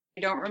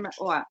 I don't remember.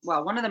 Well,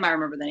 one of them I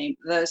remember the name.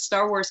 The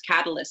Star Wars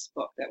Catalyst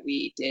book that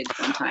we did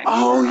one time.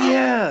 Oh,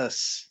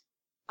 yes.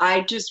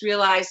 I just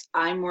realized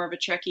I'm more of a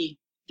Trekkie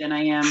than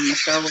I am a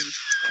Star Wars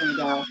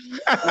gal.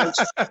 I'm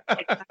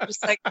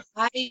just like,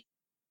 I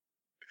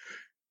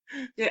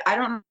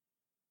don't know who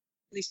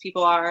these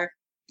people are,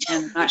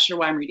 and I'm not sure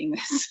why I'm reading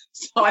this.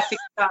 So I think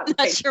I'm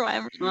not sure why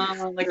I'm reading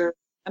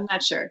I'm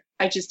not sure.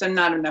 I'm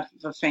not enough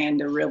of a fan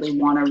to really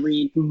want to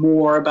read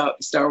more about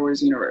the Star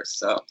Wars universe.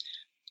 So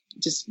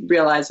just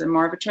realized I'm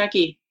more of a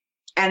Trekkie.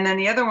 And then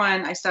the other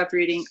one I stopped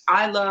reading.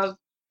 I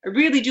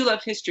really do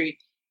love history,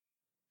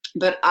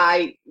 but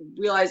I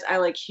realize I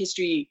like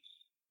history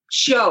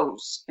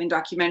shows and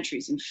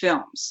documentaries and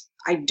films.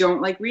 I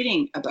don't like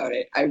reading about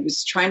it. I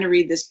was trying to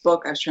read this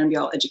book. I was trying to be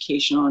all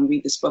educational and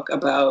read this book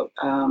about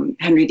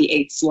Henry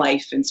VIII's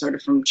life, and sort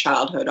of from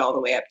childhood all the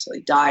way up till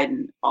he died,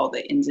 and all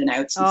the ins and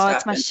outs and stuff. Oh,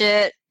 that's my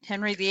shit.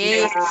 Henry VIII.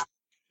 Yeah.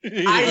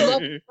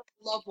 I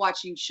love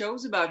watching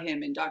shows about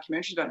him and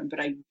documentaries about him, but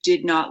I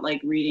did not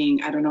like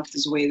reading. I don't know if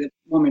there's a way the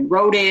woman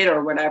wrote it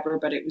or whatever,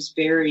 but it was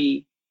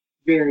very,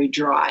 very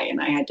dry.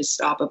 And I had to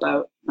stop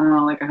about,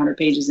 100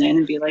 pages in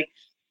and be like,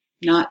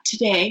 not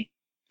today.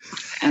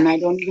 And I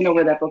don't even know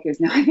where that book is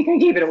now. I think I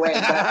gave it away.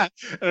 But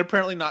and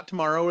apparently not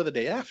tomorrow or the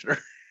day after.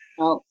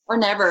 Well, or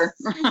never.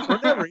 Or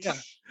never, yeah.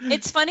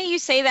 It's funny you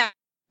say that,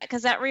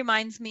 because that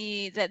reminds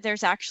me that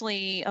there's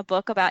actually a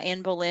book about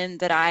Anne Boleyn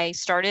that I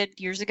started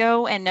years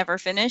ago and never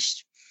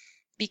finished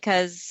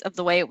because of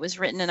the way it was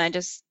written, and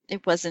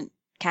it wasn't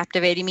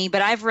captivating me.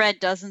 But I've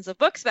read dozens of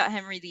books about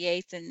Henry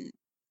VIII and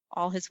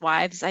all his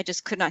wives. I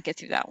just could not get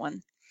through that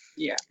one.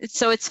 Yeah.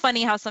 So it's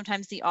funny how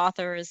sometimes the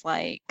author is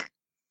like,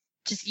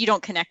 just you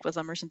don't connect with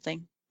them or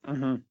something.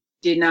 Mm-hmm.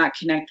 Did not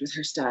connect with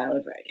her style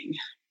of writing.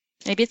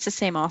 Maybe it's the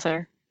same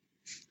author.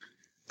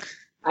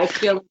 I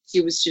feel like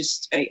she was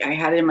just, I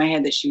had it in my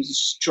head that she was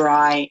just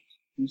dry,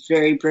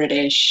 very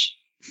British,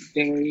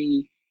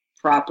 very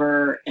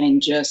proper,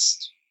 and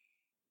just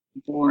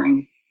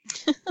boring.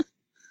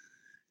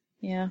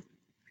 Yeah.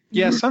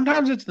 Yeah,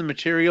 sometimes it's the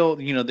material,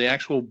 the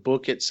actual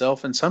book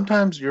itself, and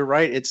sometimes you're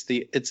right, it's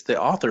the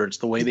author, it's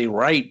the way they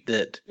write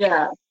that.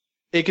 Yeah.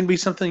 It can be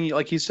something,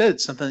 like you said,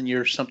 something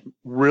you're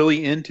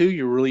really into,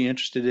 you're really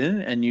interested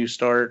in, and you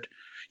start.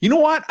 You know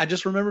what? I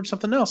just remembered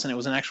something else, and it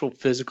was an actual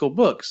physical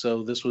book.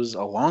 So this was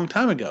a long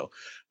time ago,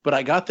 but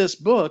I got this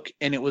book,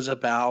 and it was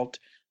about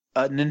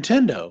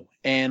Nintendo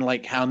and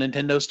like how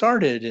Nintendo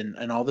started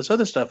and all this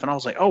other stuff. And I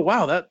was like, oh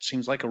wow, that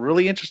seems like a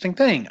really interesting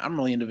thing. I'm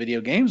really into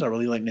video games. I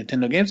really like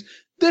Nintendo games.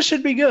 This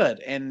should be good.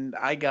 And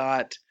I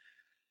did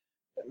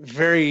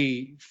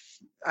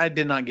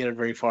not get it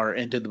very far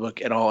into the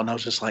book at all. And I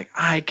was just like,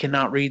 I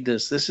cannot read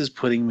this. This is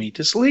putting me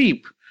to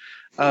sleep.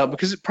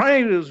 Because it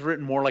probably was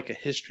written more like a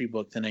history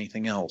book than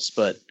anything else.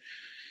 But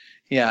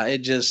yeah,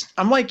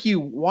 I'm like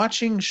you,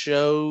 watching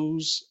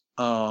shows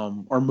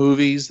or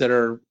movies that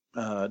are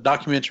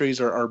documentaries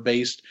are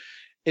based.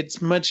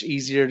 It's much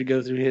easier to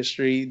go through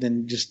history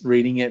than just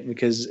reading it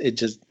because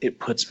it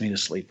puts me to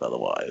sleep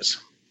otherwise.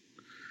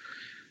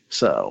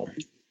 So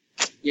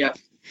yeah,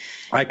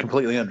 I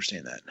completely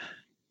understand that.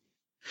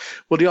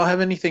 Well, do y'all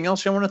have anything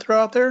else y'all want to throw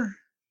out there?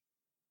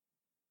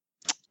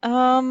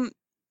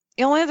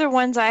 The only other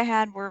ones I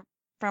had were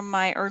from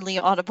my early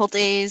Audible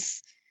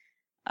days.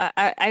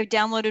 I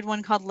downloaded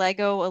one called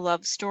Lego: A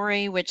Love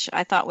Story, which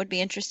I thought would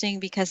be interesting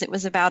because it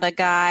was about a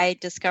guy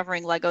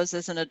discovering Legos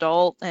as an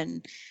adult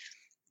and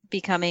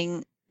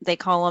becoming, they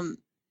call them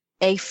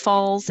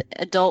AFOLs,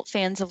 adult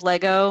fans of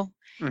Lego.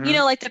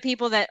 Mm-hmm. Like the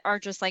people that are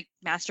just like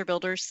master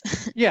builders.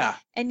 Yeah.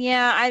 And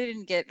yeah, I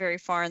didn't get very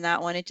far in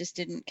that one. It just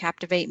didn't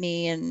captivate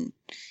me. And,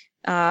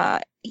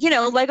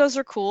 Legos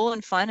are cool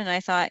and fun, and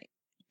I thought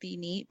it'd be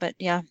neat, but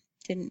yeah,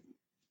 didn't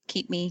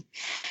keep me.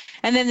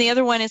 And then the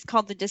other one is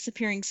called The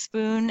Disappearing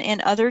Spoon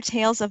and Other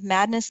Tales of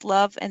Madness,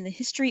 Love, and the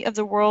History of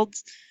the World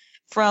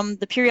from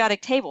the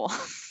Periodic Table.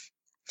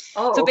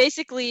 Oh. So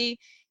basically,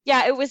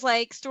 yeah, it was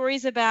like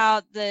stories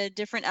about the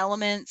different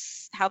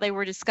elements, how they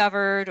were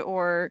discovered,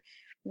 or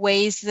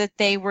ways that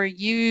they were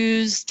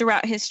used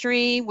throughout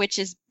history, which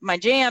is my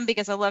jam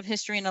because I love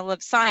history and I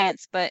love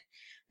science, but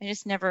I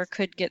just never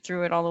could get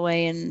through it all the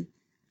way. And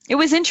it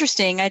was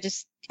interesting. I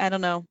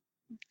don't know.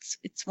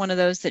 It's one of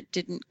those that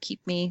didn't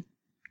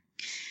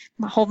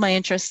hold my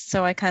interest,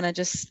 so I kind of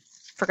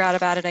just forgot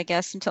about it, I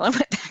guess, until I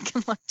went back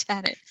and looked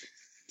at it.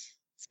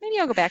 So maybe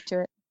I'll go back to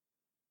it.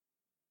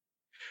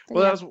 But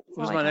well, yeah, that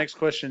was my next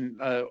question.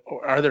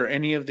 Are there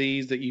any of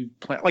these that you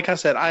plan? Like I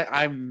said,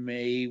 I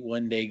may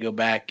one day go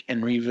back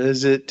and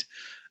revisit.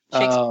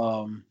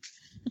 Yeah,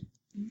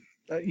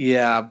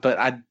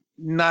 but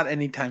not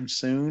anytime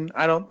soon,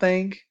 I don't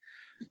think.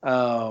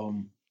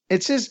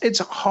 It's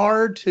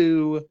hard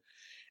to,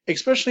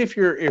 especially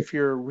if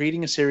you're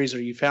reading a series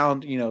or you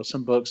found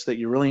some books that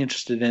you're really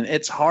interested in.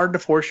 It's hard to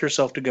force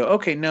yourself to go,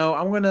 okay, no,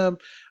 I'm gonna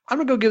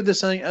go give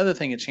this other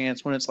thing a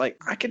chance, when it's like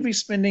I could be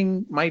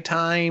spending my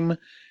time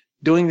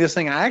doing this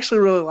thing I actually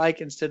really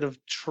like instead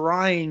of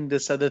trying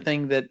this other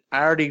thing that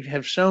I already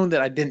have shown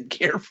that I didn't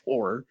care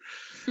for.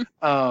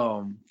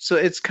 So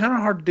it's kind of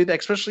hard to do that,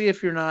 especially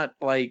if you're not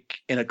like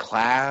in a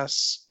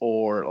class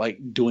or like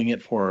doing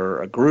it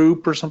for a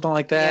group or something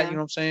like that. Yeah. You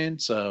know what I'm saying?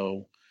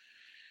 So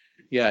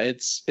yeah,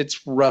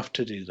 it's rough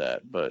to do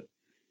that, but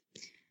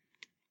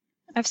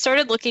I've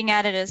started looking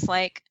at it as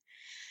like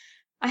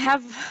I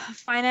have a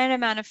finite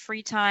amount of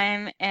free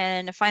time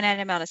and a finite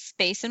amount of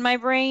space in my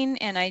brain,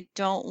 and I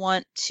don't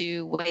want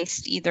to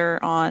waste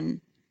either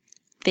on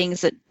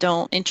things that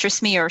don't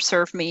interest me or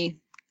serve me,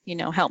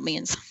 help me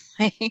in some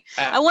way.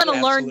 I want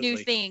to learn new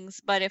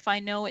things, but if I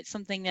know it's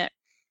something that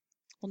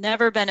will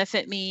never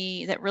benefit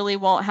me, that really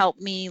won't help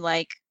me,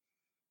 like,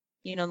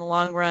 in the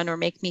long run or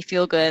make me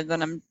feel good,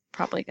 then I'm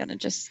probably going to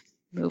just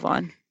move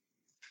on.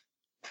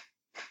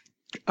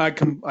 I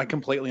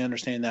completely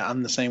understand that.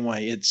 I'm the same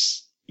way.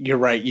 You're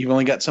right. You've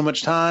only got so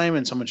much time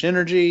and so much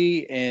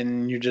energy,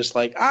 and you're just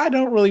like, I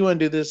don't really want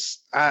to do this.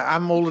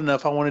 I'm old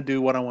enough. I want to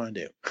do what I want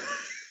to do.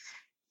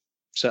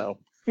 So,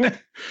 but,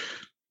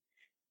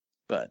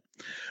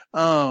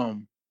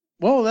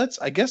 well,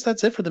 I guess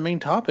that's it for the main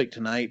topic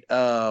tonight.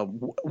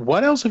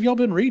 What else have y'all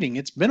been reading?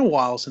 It's been a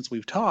while since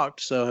we've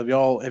talked. So have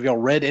y'all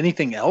read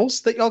anything else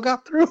that y'all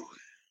got through?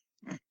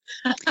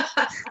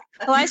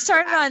 Well, I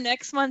started on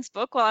next month's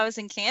book while I was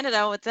in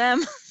Canada with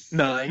them.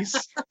 Nice.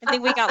 I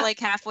think we got like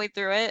halfway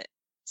through it.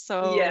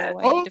 So yeah.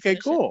 Okay,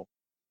 cool.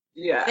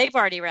 Yeah. They've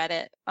already read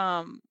it.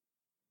 The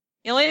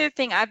only other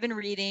thing I've been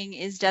reading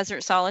is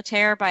Desert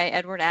Solitaire by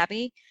Edward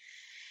Abbey,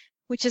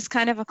 which is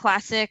kind of a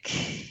classic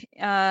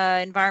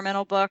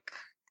environmental book.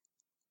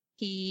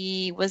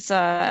 He was,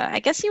 I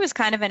guess he was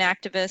kind of an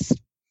activist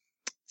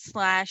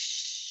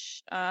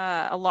 /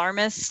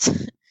 alarmist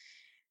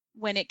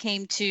when it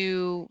came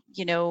to,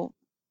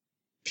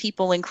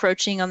 people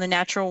encroaching on the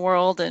natural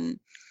world. And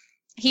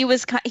he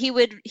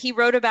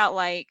wrote about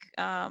like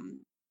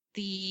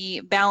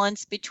the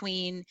balance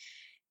between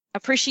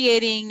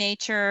appreciating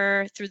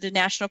nature through the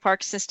national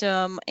park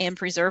system and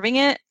preserving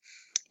it.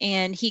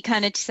 And he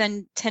kind of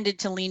tended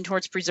to lean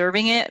towards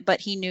preserving it,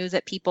 but he knew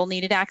that people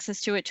needed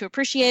access to it to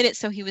appreciate it.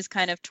 So he was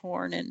kind of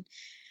torn. And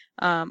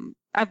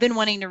I've been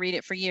wanting to read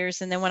it for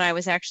years. And then when I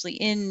was actually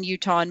in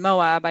Utah and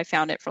Moab, I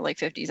found it for like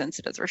 50 cents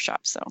at a thrift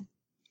shop. So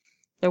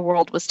the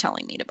world was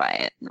telling me to buy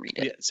it and read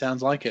it. Yeah,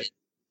 sounds like it.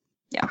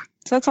 Yeah.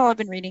 So that's all I've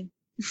been reading.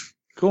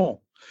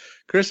 Cool.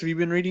 Chris, have you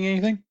been reading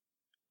anything?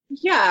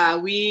 Yeah,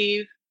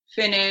 we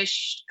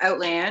finished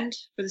Outland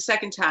for the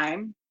second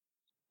time.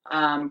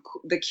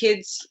 The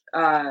kids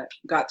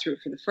got through it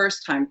for the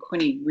first time.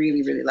 Quinny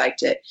really, really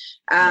liked it.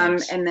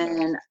 Nice. And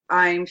then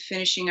I'm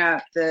finishing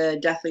up the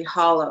Deathly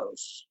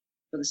Hallows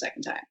for the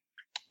second time.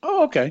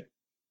 Oh, okay.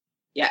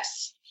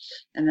 Yes.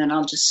 And then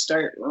I'll just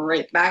start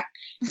right back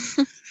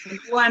with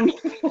one.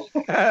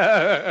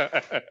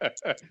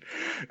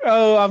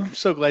 Oh, I'm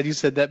so glad you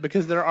said that,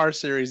 because there are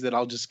series that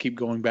I'll just keep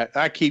going back.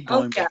 I keep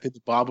going back to the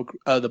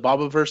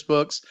Bobaverse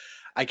books.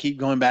 I keep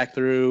going back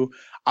through.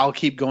 I'll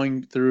keep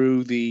going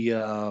through the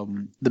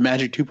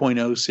Magic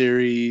 2.0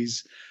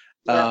 series.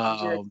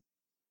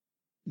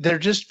 They're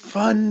just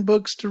fun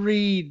books to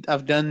read.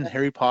 I've done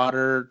Harry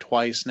Potter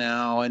twice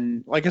now,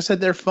 and like I said,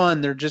 they're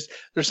fun. There's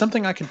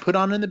something I can put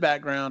on in the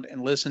background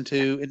and listen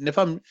to. And if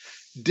I'm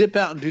dip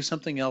out and do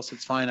something else,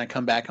 it's fine. I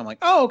come back, I'm like,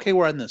 oh, okay,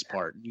 we're in this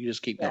part. You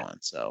just keep going.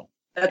 So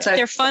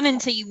they're fun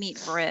until you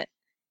meet Brit.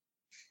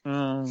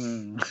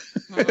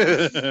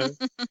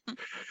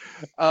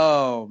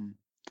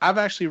 I've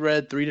actually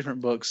read 3 different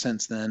books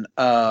since then.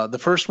 The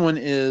first one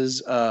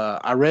is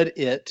I read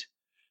It.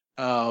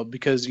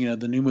 Because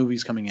the new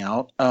movie's coming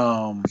out.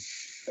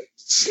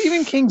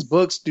 Stephen King's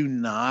books do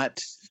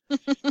not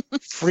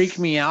freak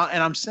me out,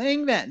 and I'm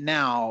saying that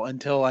now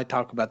until I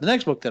talk about the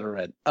next book that I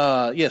read.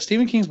 Yeah,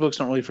 Stephen King's books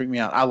don't really freak me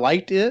out. I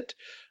liked it.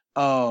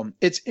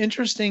 It's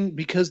interesting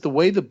because the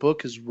way the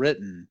book is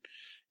written,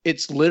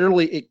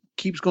 it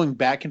keeps going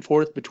back and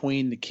forth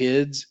between the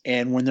kids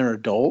and when they're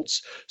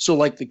adults. So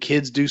like the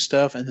kids do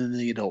stuff and then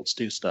the adults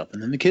do stuff,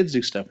 and then the kids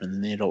do stuff and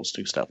then the adults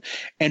do stuff.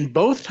 And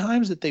both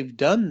times that they've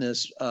done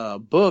this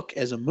book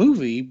as a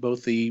movie,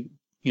 both the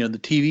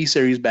TV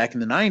series back in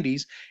the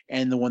 90s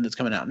and the one that's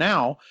coming out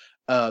now,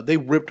 they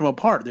ripped them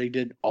apart. They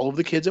did all of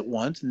the kids at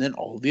once and then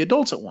all of the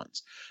adults at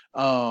once.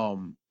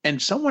 And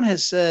someone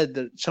has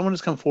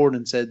come forward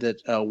and said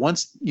that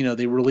once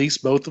they release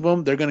both of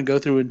them, they're going to go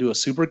through and do a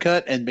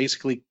supercut and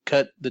basically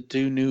cut the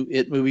 2 new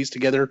It movies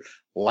together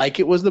like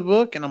it was the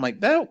book. And I'm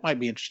like, that might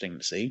be interesting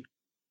to see.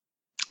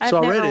 I've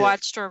never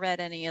watched or read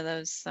any of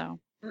those, so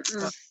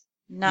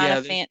not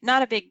a fan,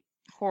 not a big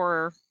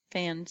horror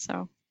fan.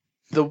 So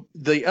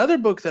the other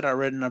book that I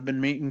read, and I've been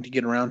meaning to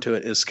get around to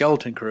it, is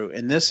Skeleton Crew,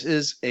 and this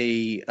is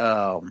a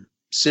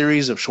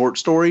series of short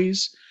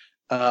stories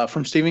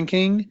from Stephen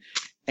King.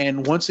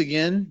 And once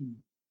again,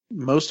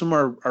 most of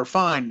them are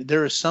fine.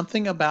 There is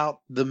something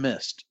about The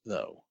Mist,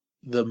 though.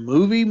 The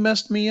movie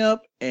messed me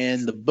up,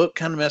 and the book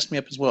kind of messed me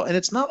up as well. And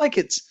it's not like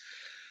it's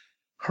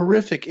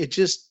horrific. It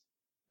just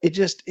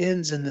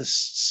ends in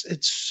this.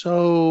 It's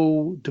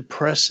so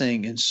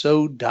depressing and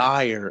so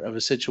dire of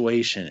a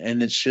situation.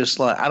 And it's just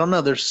like, I don't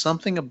know. There's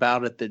something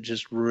about it that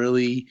just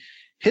really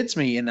hits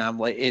me. And I'm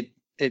like, it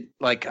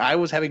like I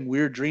was having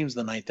weird dreams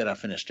the night that I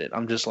finished it.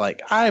 I'm just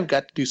like, I've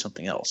got to do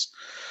something else.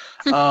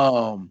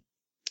 And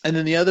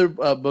then the other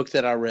book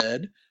that I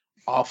read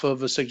off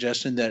of a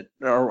suggestion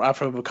or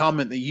off of a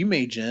comment that you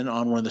made, Jen,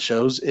 on one of the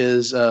shows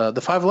is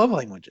The 5 Love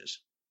Languages.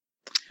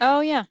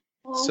 Oh, yeah.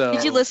 So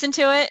did you listen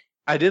to it?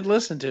 I did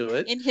listen to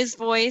it. In his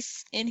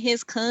voice, in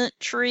his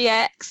country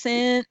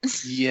accent.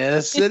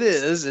 Yes, it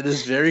is. It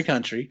is very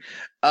country.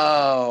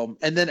 And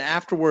then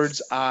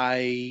afterwards,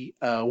 I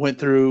went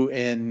through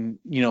and,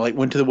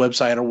 went to the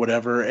website or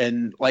whatever.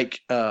 And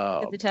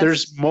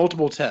there's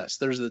multiple tests.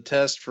 There's the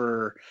test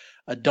for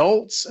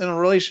adults in a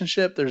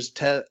relationship. There's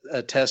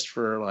a test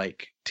for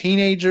like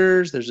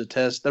teenagers. There's a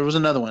test. There was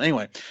another one.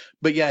 Anyway,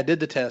 but yeah, I did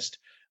the test.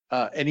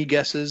 Any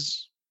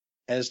guesses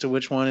as to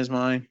which one is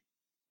mine?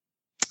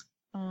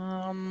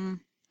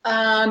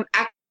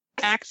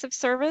 Acts of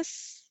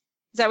service.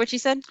 Is that what you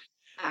said?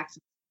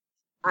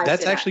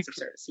 That's actually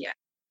service. Yeah.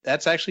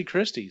 That's actually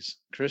Christie's.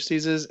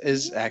 Christie's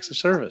is acts of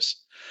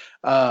service.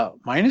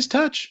 Mine is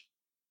touch.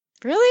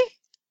 Really?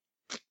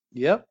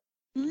 Yep.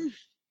 Mm.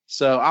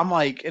 So I'm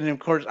like, and of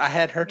course I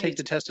had her take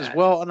the test as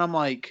well, and I'm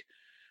like,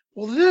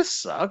 well, this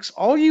sucks.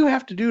 All you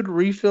have to do to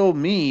refill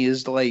me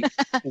is to like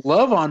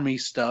love on me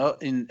stuff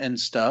and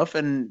stuff,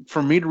 and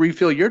for me to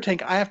refill your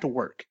tank, I have to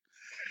work.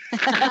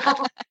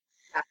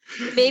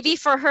 Maybe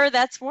for her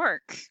that's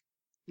work.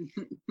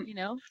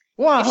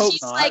 Well, I if hope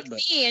she's not, like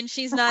me and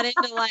she's not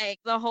into like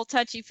the whole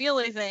touchy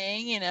feely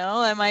thing,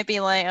 it might be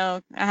like,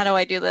 oh, how do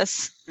I do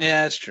this?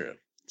 Yeah, that's true.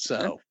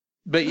 So,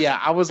 but yeah,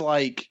 I was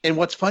like, and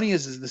what's funny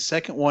is the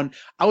second one,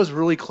 I was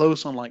really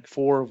close on like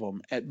 4 of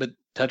them, but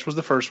touch was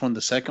the first one.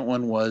 The second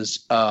one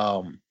was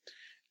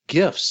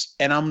gifts,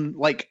 and I'm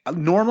like,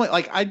 normally,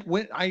 like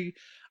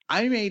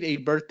I made a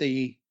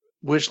birthday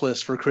wish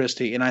list for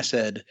Christy, and I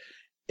said,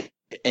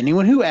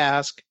 anyone who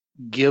asks,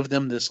 give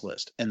them this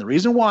list. And the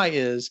reason why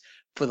is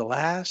for the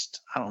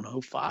last, I don't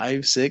know,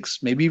 5, 6,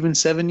 maybe even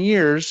 7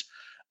 years,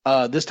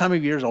 this time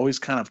of year is always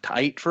kind of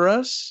tight for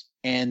us.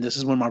 And this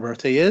is when my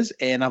birthday is.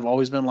 And I've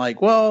always been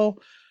like, well,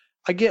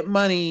 I get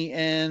money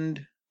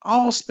and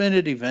I'll spend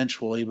it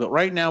eventually. But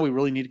right now we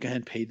really need to go ahead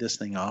and pay this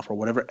thing off or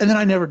whatever. And then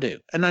I never do.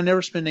 And I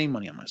never spend any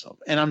money on myself.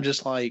 And I'm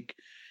just like,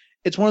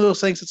 it's one of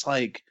those things. It's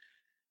like,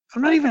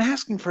 I'm not even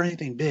asking for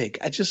anything big.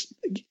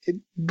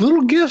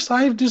 Little gifts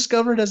I've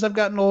discovered as I've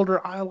gotten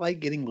older. I like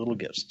getting little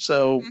gifts.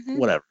 So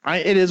whatever.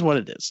 It is what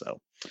it is. So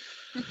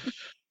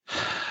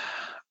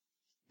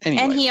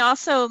anyway. And he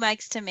also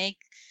likes to make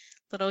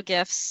little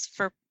gifts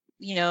for,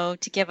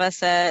 to give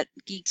us at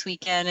Geeks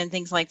Weekend and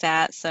things like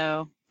that.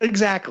 So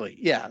exactly.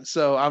 Yeah.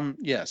 So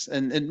yes.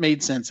 And it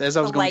made sense as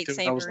I was going through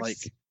it.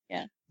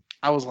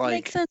 I was like,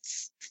 makes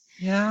sense.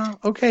 Yeah.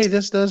 Okay.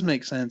 This does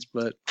make sense.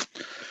 But,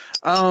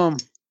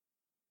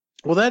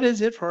 well, that is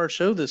it for our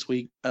show this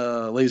week,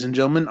 ladies and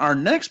gentlemen. Our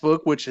next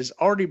book, which has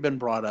already been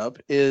brought up,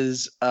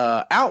 is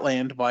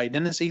Outland by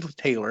Dennis E.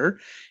 Taylor.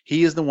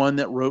 He is the one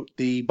that wrote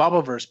the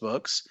Bobaverse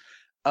books.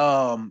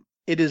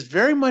 It is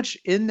very much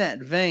in that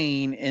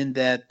vein in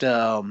that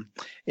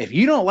if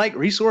you don't like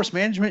resource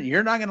management,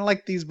 you're not going to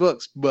like these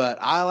books. But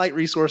I like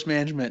resource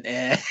management,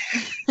 and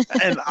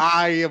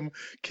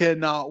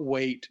cannot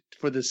wait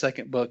for the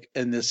second book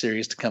in this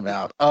series to come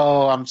out.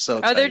 Oh, I'm so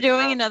excited. Oh, they're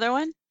doing another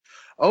one?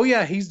 Oh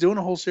yeah, he's doing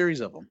a whole series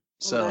of them.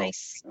 So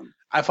nice.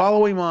 I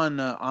follow him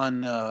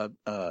on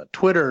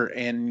Twitter,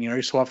 and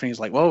every so often he's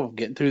like, "Whoa,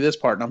 getting through this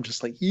part," and I'm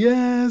just like,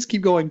 "Yes,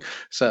 keep going."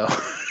 So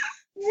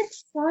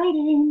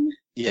exciting.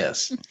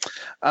 Yes.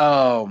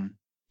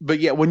 But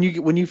yeah, when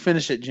you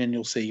finish it, Jen,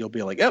 you'll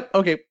be like, "Yep,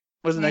 okay,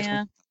 what's the next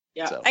one?"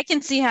 Yeah, so. I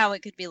can see how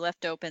it could be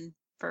left open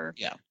for.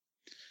 Yeah.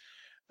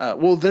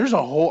 Well, there's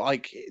a whole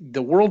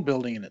the world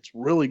building, and it's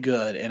really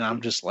good, and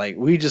I'm just like,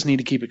 we just need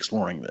to keep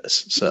exploring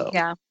this. So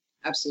yeah.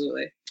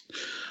 Absolutely.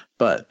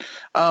 But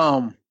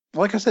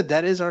like I said,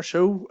 that is our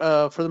show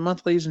for the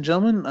month, ladies and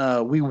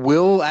gentlemen. We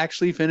will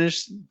actually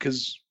finish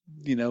because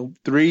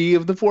 3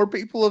 of the 4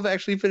 people have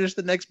actually finished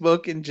the next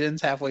book, and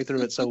Jen's halfway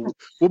through it, so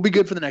we'll be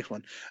good for the next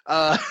one.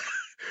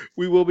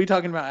 We will be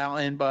talking about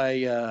Outland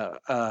by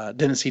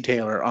Dennis E.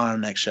 Taylor on our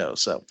next show.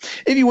 So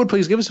if you would,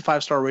 please give us a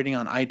 5-star rating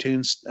on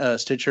iTunes,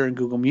 Stitcher, and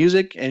Google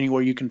Music.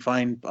 Anywhere you can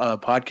find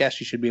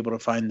podcasts, you should be able to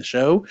find the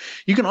show.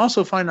 You can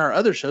also find our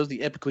other shows, the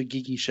Epically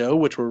Geeky Show,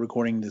 which we're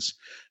recording this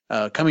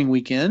coming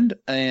weekend,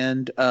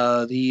 and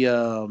the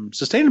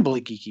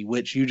Sustainably Geeky,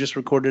 which you just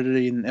recorded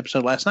an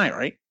episode last night,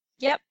 right?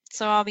 Yep.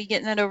 So I'll be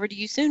getting that over to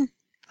you soon.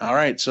 All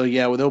right. So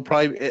yeah, they'll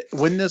probably,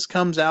 when this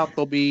comes out,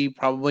 there'll be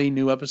probably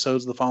new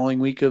episodes the following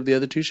week of the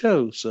other 2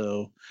 shows.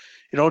 So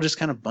it all just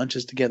kind of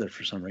bunches together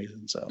for some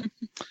reason. So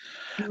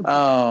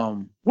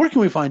where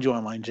can we find you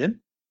online, Jen?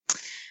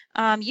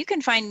 You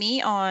can find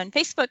me on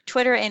Facebook,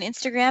 Twitter, and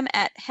Instagram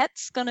at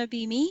Het's Gonna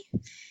Be Me.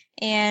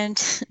 And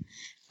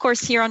of course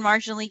here on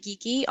Marginally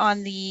Geeky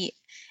on the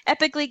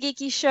Epically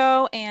Geeky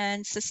Show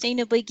and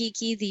Sustainably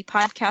Geeky, the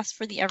podcast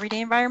for the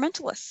Everyday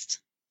Environmentalist.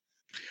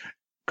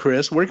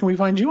 Chris, where can we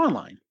find you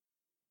online?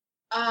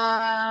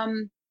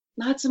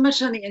 Not so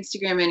much on the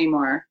Instagram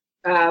anymore,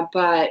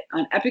 but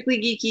on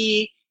Epically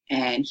Geeky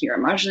and here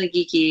on Marginally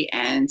Geeky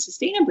and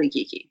Sustainably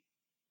Geeky.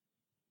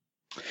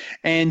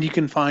 And you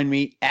can find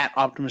me at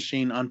Optimus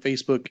Gene on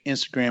Facebook,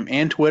 Instagram,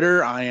 and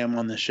Twitter. I am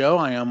on the show.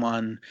 I am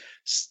on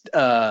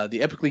the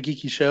Epically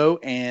Geeky Show,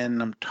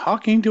 and I'm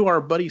talking to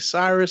our buddy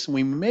Cyrus, and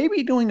we may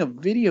be doing a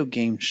video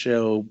game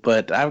show,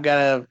 but I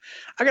gotta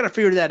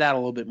figure that out a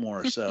little bit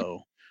more.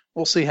 So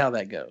we'll see how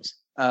that goes.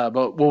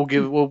 But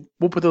we'll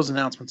put those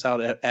announcements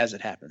out as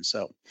it happens.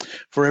 So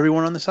for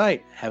everyone on the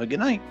site, have a good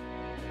night.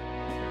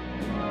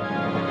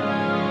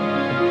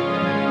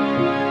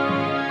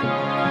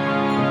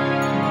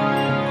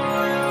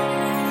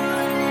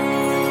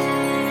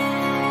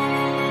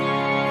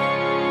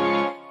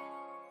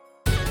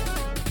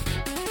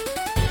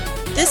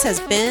 This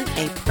has been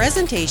a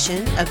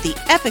presentation of the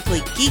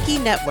Epically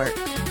Geeky Network.